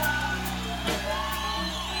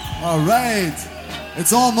 All right.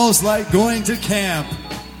 It's almost like going to camp.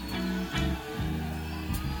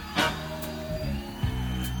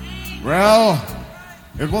 Well,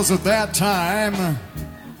 it was at that time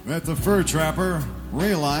that the fur trapper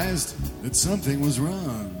realized that something was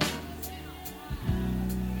wrong.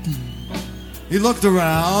 He looked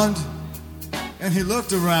around, and he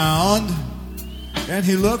looked around, and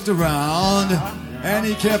he looked around, and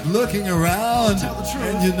he kept looking around.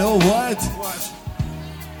 And you know what?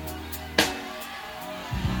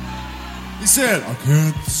 He said, I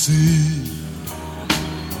can't see.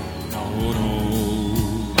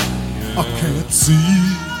 No. I can't see.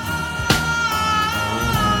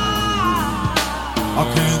 I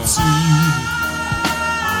can't see.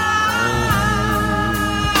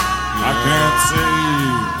 I can't see.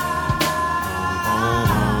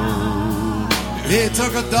 He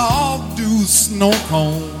took a dog-deuce snow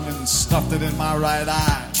cone and stuffed it in my right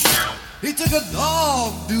eye. He took a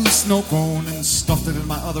dog-deuce snow cone and stuffed it in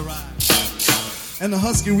my other eye. And the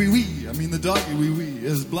husky wee-wee, the doggy wee-wee,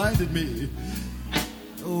 has blinded me.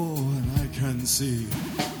 Oh, and I can see.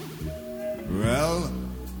 Well,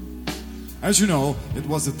 as you know, it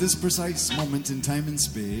was at this precise moment in time and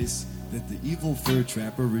space that the evil fur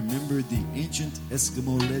trapper remembered the ancient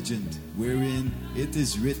Eskimo legend, wherein it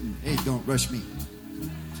is written, hey, don't rush me,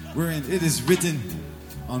 wherein it is written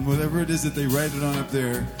on whatever it is that they write it on up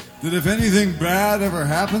there, that if anything bad ever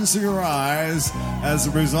happens to your eyes as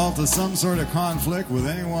a result of some sort of conflict with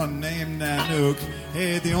anyone named Nanook,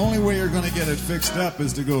 hey, the only way you're going to get it fixed up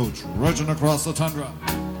is to go trudging across the tundra,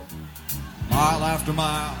 mile after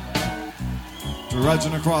mile,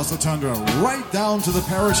 trudging across the tundra, right down to the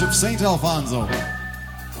parish of St. Alfonso.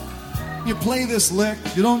 You play this lick,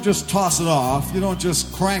 you don't just toss it off, you don't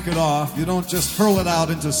just crank it off, you don't just hurl it out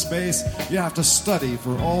into space. You have to study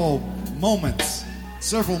for moments,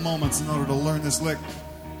 several moments in order to learn this lick.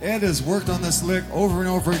 Ed has worked on this lick over and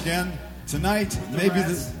over again. Tonight, maybe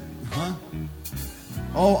this... Huh?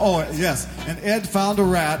 Oh, yes. And Ed found a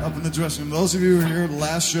rat up in the dressing room. Those of you who were here at the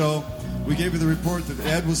last show, we gave you the report that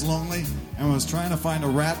Ed was lonely and was trying to find a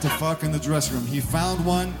rat to fuck in the dressing room. He found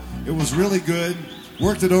one. It was really good.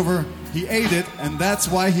 Worked it over. He ate it, and that's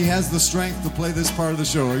why he has the strength to play this part of the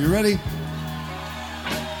show. Are you ready?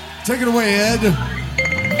 Take it away, Ed.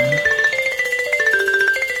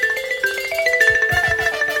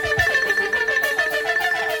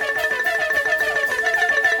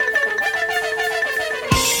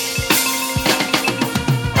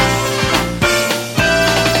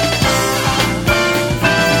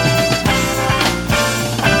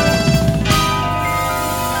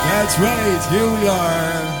 here we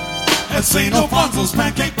are at St. Alfonso's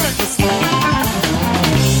Pancake Breakfast, where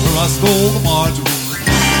I stole the margarine,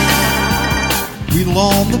 wheedled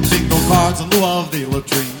on the bingo cards in lieu of the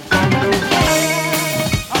latrine.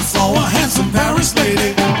 I saw a handsome Paris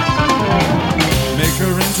lady make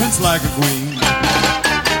her entrance like a queen,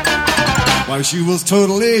 while she was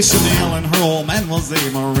totally Chanel and her old man was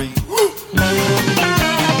a Marine.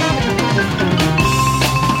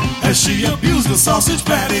 As she abused the sausage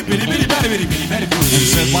patty, bitty bitty patty, bitty bitty patty, and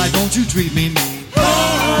said, why don't you treat me mean?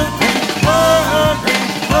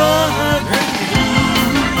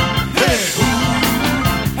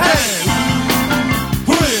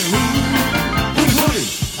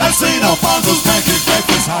 At St. Alfonso's Pancake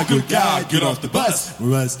Breakfast, how good God, get off the bus,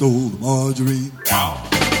 where I stole the margarine. Wow.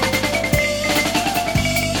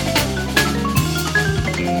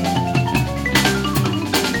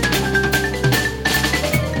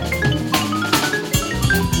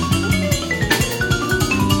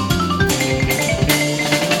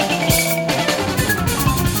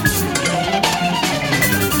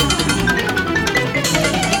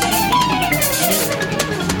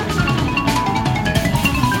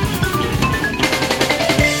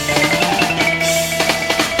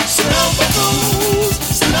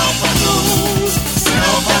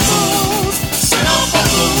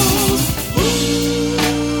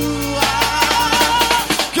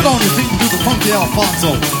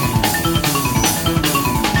 Alfonso.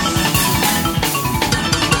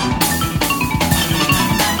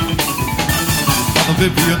 The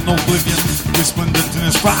Vivian Oblivion, resplendent in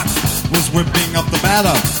his frock, was whipping up the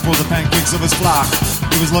batter for the pancakes of his flock.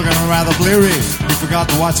 He was looking rather bleary, he forgot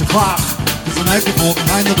to watch the clock, cause the night before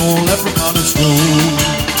behind the door, leprechaun had strode.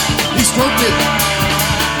 He stroked it.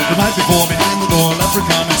 The night before behind the door,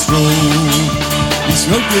 leprechaun had strode. He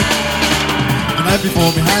stroked it. The night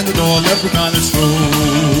before, behind the door, leprechaun is through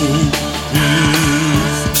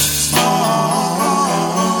his smile.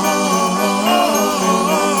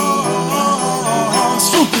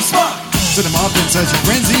 Stroke his smile. Set him off in such a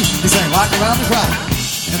frenzy, he sang like around the clock.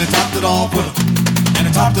 And he topped it off with a, and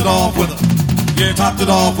he topped it off with a, yeah, he topped it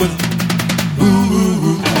off with a, ooh, ooh,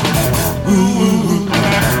 ooh, ooh, ooh,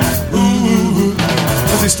 ooh, ooh.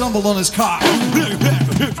 As he stumbled on his cock,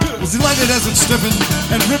 as he lighted as it stiffened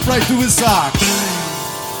and ripped right through his sock.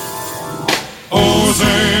 Oh,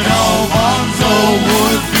 St. Alfonso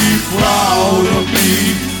would be proud of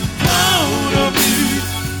me, proud of me,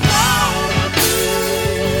 proud of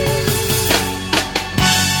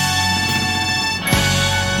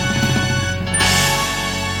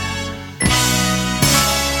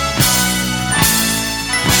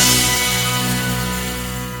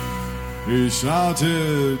me. He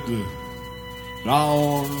shouted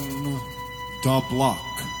down the block.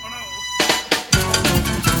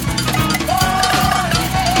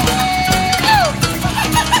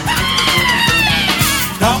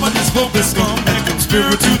 Dominus Vobiscum and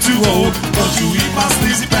Conspirator 2-0. Don't you eat my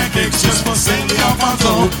sleazy pancakes just for St.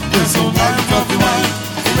 Alfonso? They're so light and fluffy white,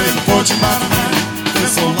 who made the fortune by tonight. They're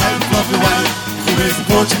so light and fluffy white, who made the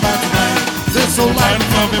fortune by tonight. They're so light and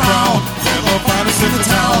fluffy brown, they're the finest in the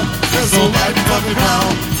town. They're so light and fluffy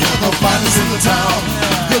brown, they're the finest in the town.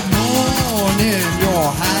 Good morning,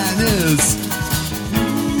 Your Highness.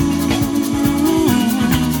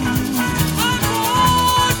 I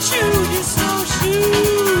brought you your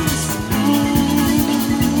snowshoes.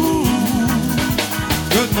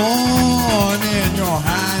 Good morning, Your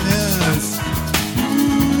Highness.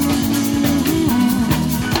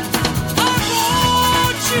 I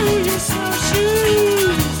brought you your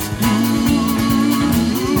snowshoes.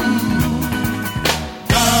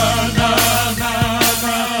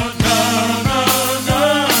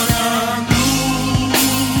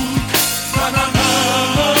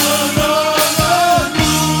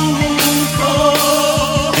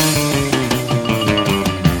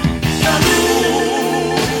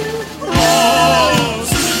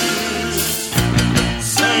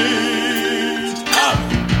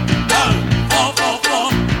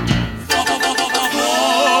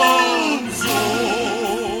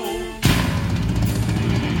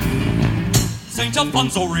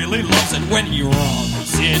 Alfonso really loves it when he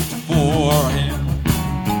runs it for him.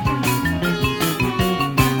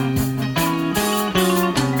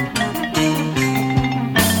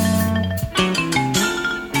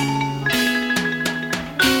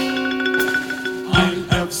 I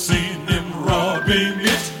have seen him rubbing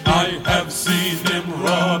it. I have seen him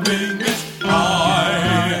rubbing it.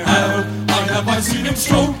 I seen him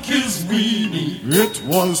stroke his weenie. It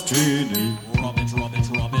was teeny. Rub it, rub it,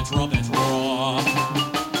 rub it, rub it, rub.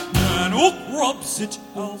 And Ook rubs it,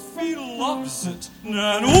 Alfie loves it.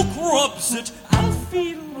 And Ook rubs it,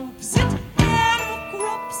 Alfie loves it.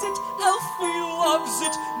 Alfie loves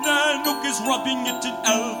it. Nanook is rubbing it and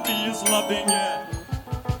Alfie is loving it.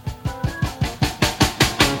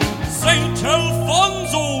 Saint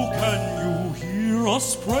Alfonso, can you hear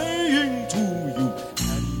us praying to you?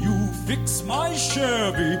 Can you fix my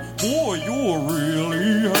Chevy? Boy, you're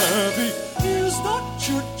really heavy. Here's the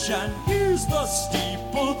church and here's the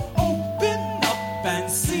steeple. Open up and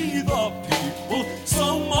see the people.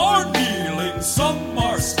 Some are kneeling, some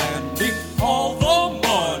are standing. All the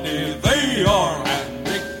money they are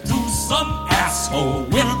handing to some asshole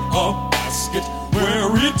with a basket.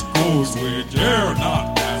 Where it goes, we dare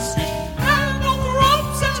not ask it. Nanook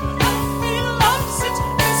rubs it, Alfie loves it.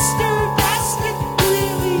 Mr. Basket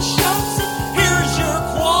really shoves it. Here's your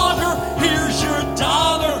quarter, here's your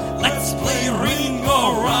dollar. Let's play ring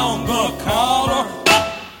around the collar.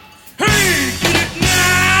 Hey, get it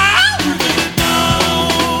now! We get it now!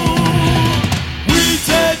 We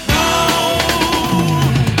take now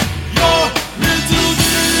your little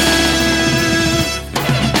gift.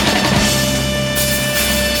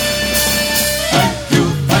 Thank you,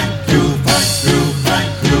 thank you, thank you,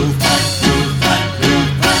 thank you, thank you, thank you,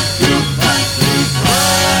 thank you, thank you.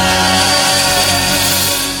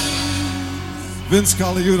 Vince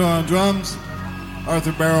Colaiuta on drums,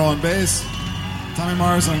 Arthur Barrow on bass, Tommy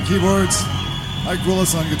Mars on keyboards, Ike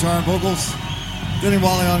Willis on guitar and vocals, Denny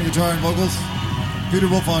Wally on guitar and vocals, Peter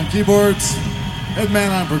Wolf on keyboards, Ed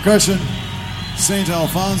Mann on percussion, St.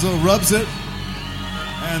 Alfonso rubs it,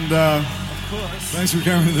 and thanks for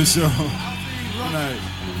coming to the show. Good night.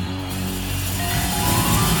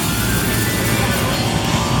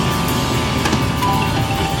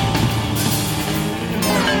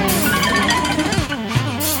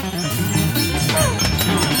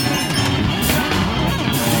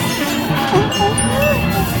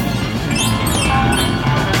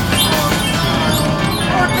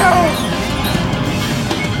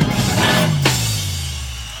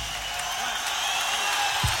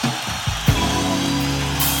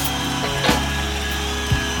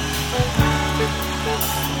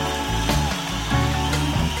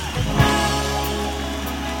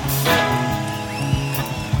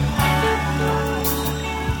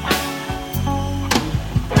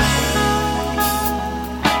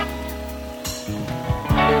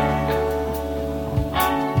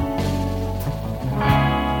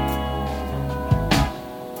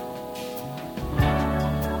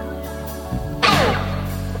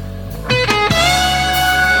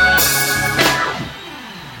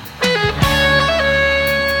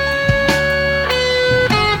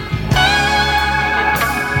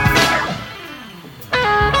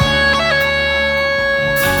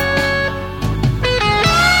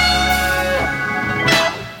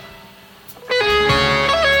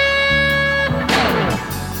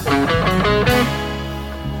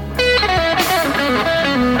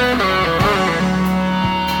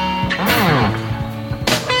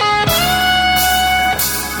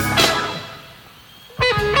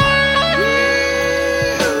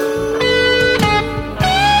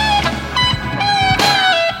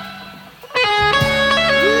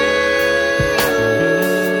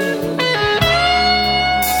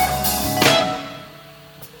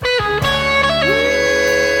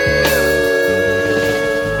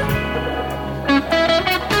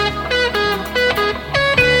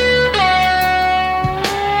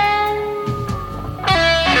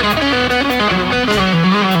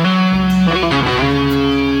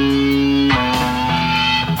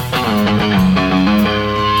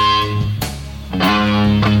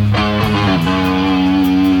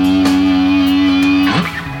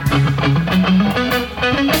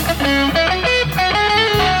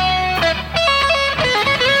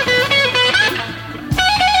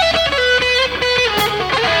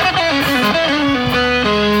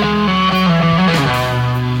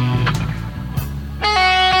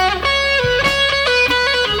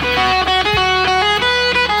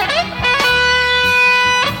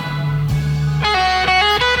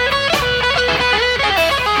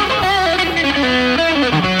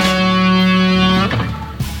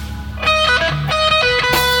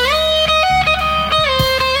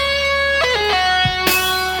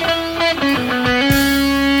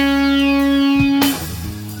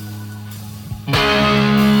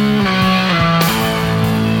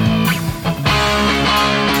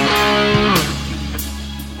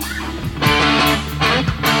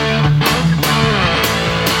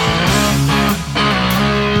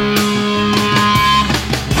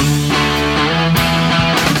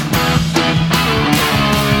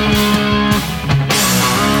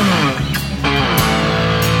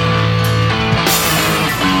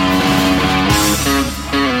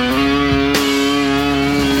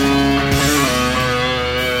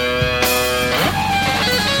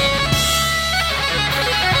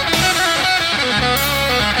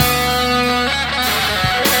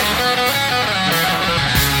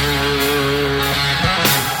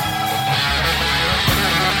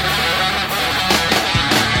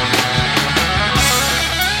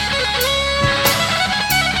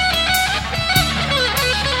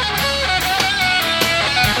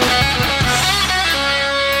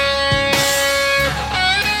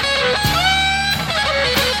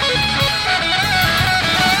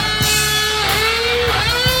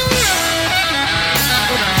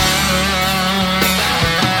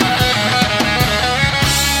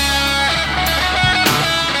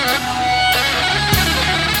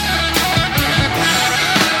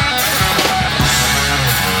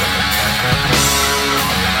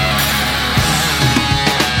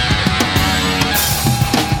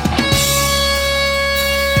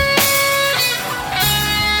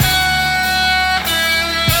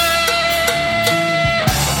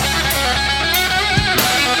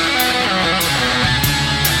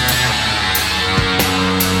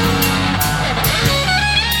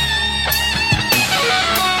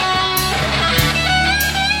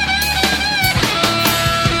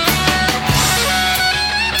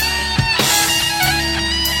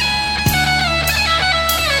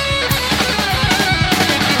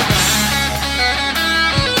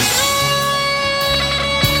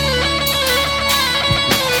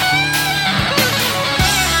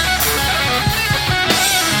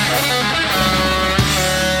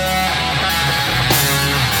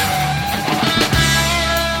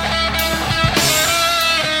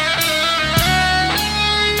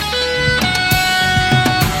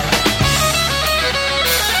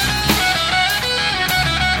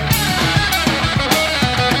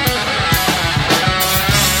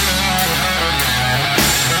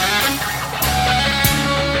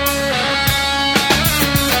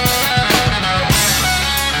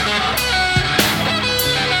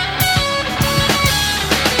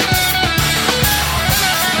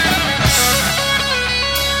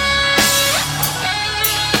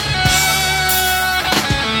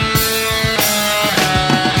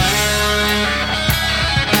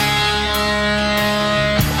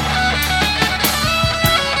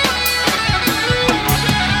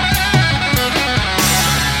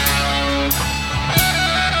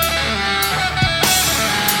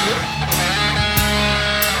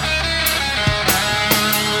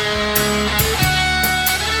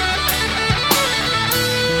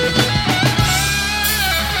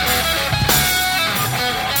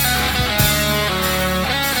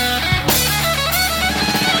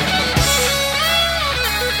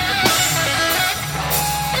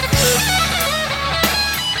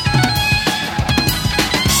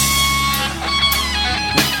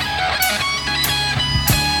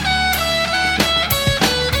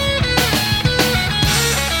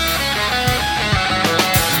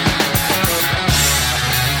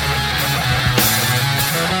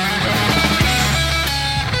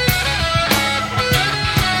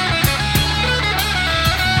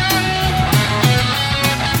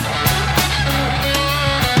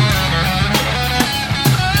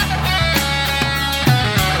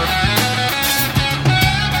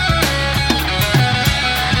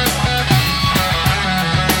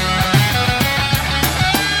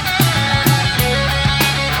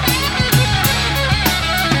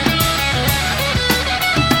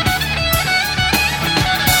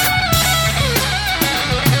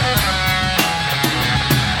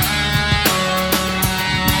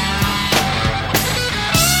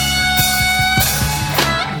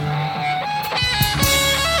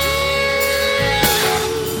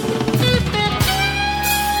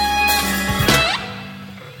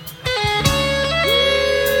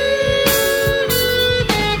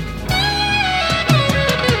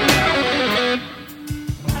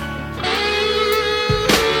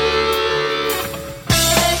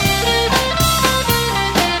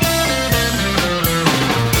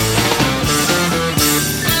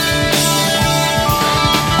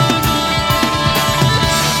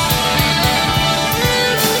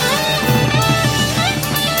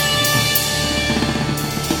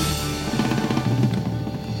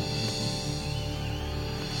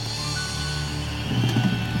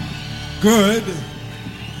 good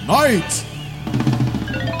night.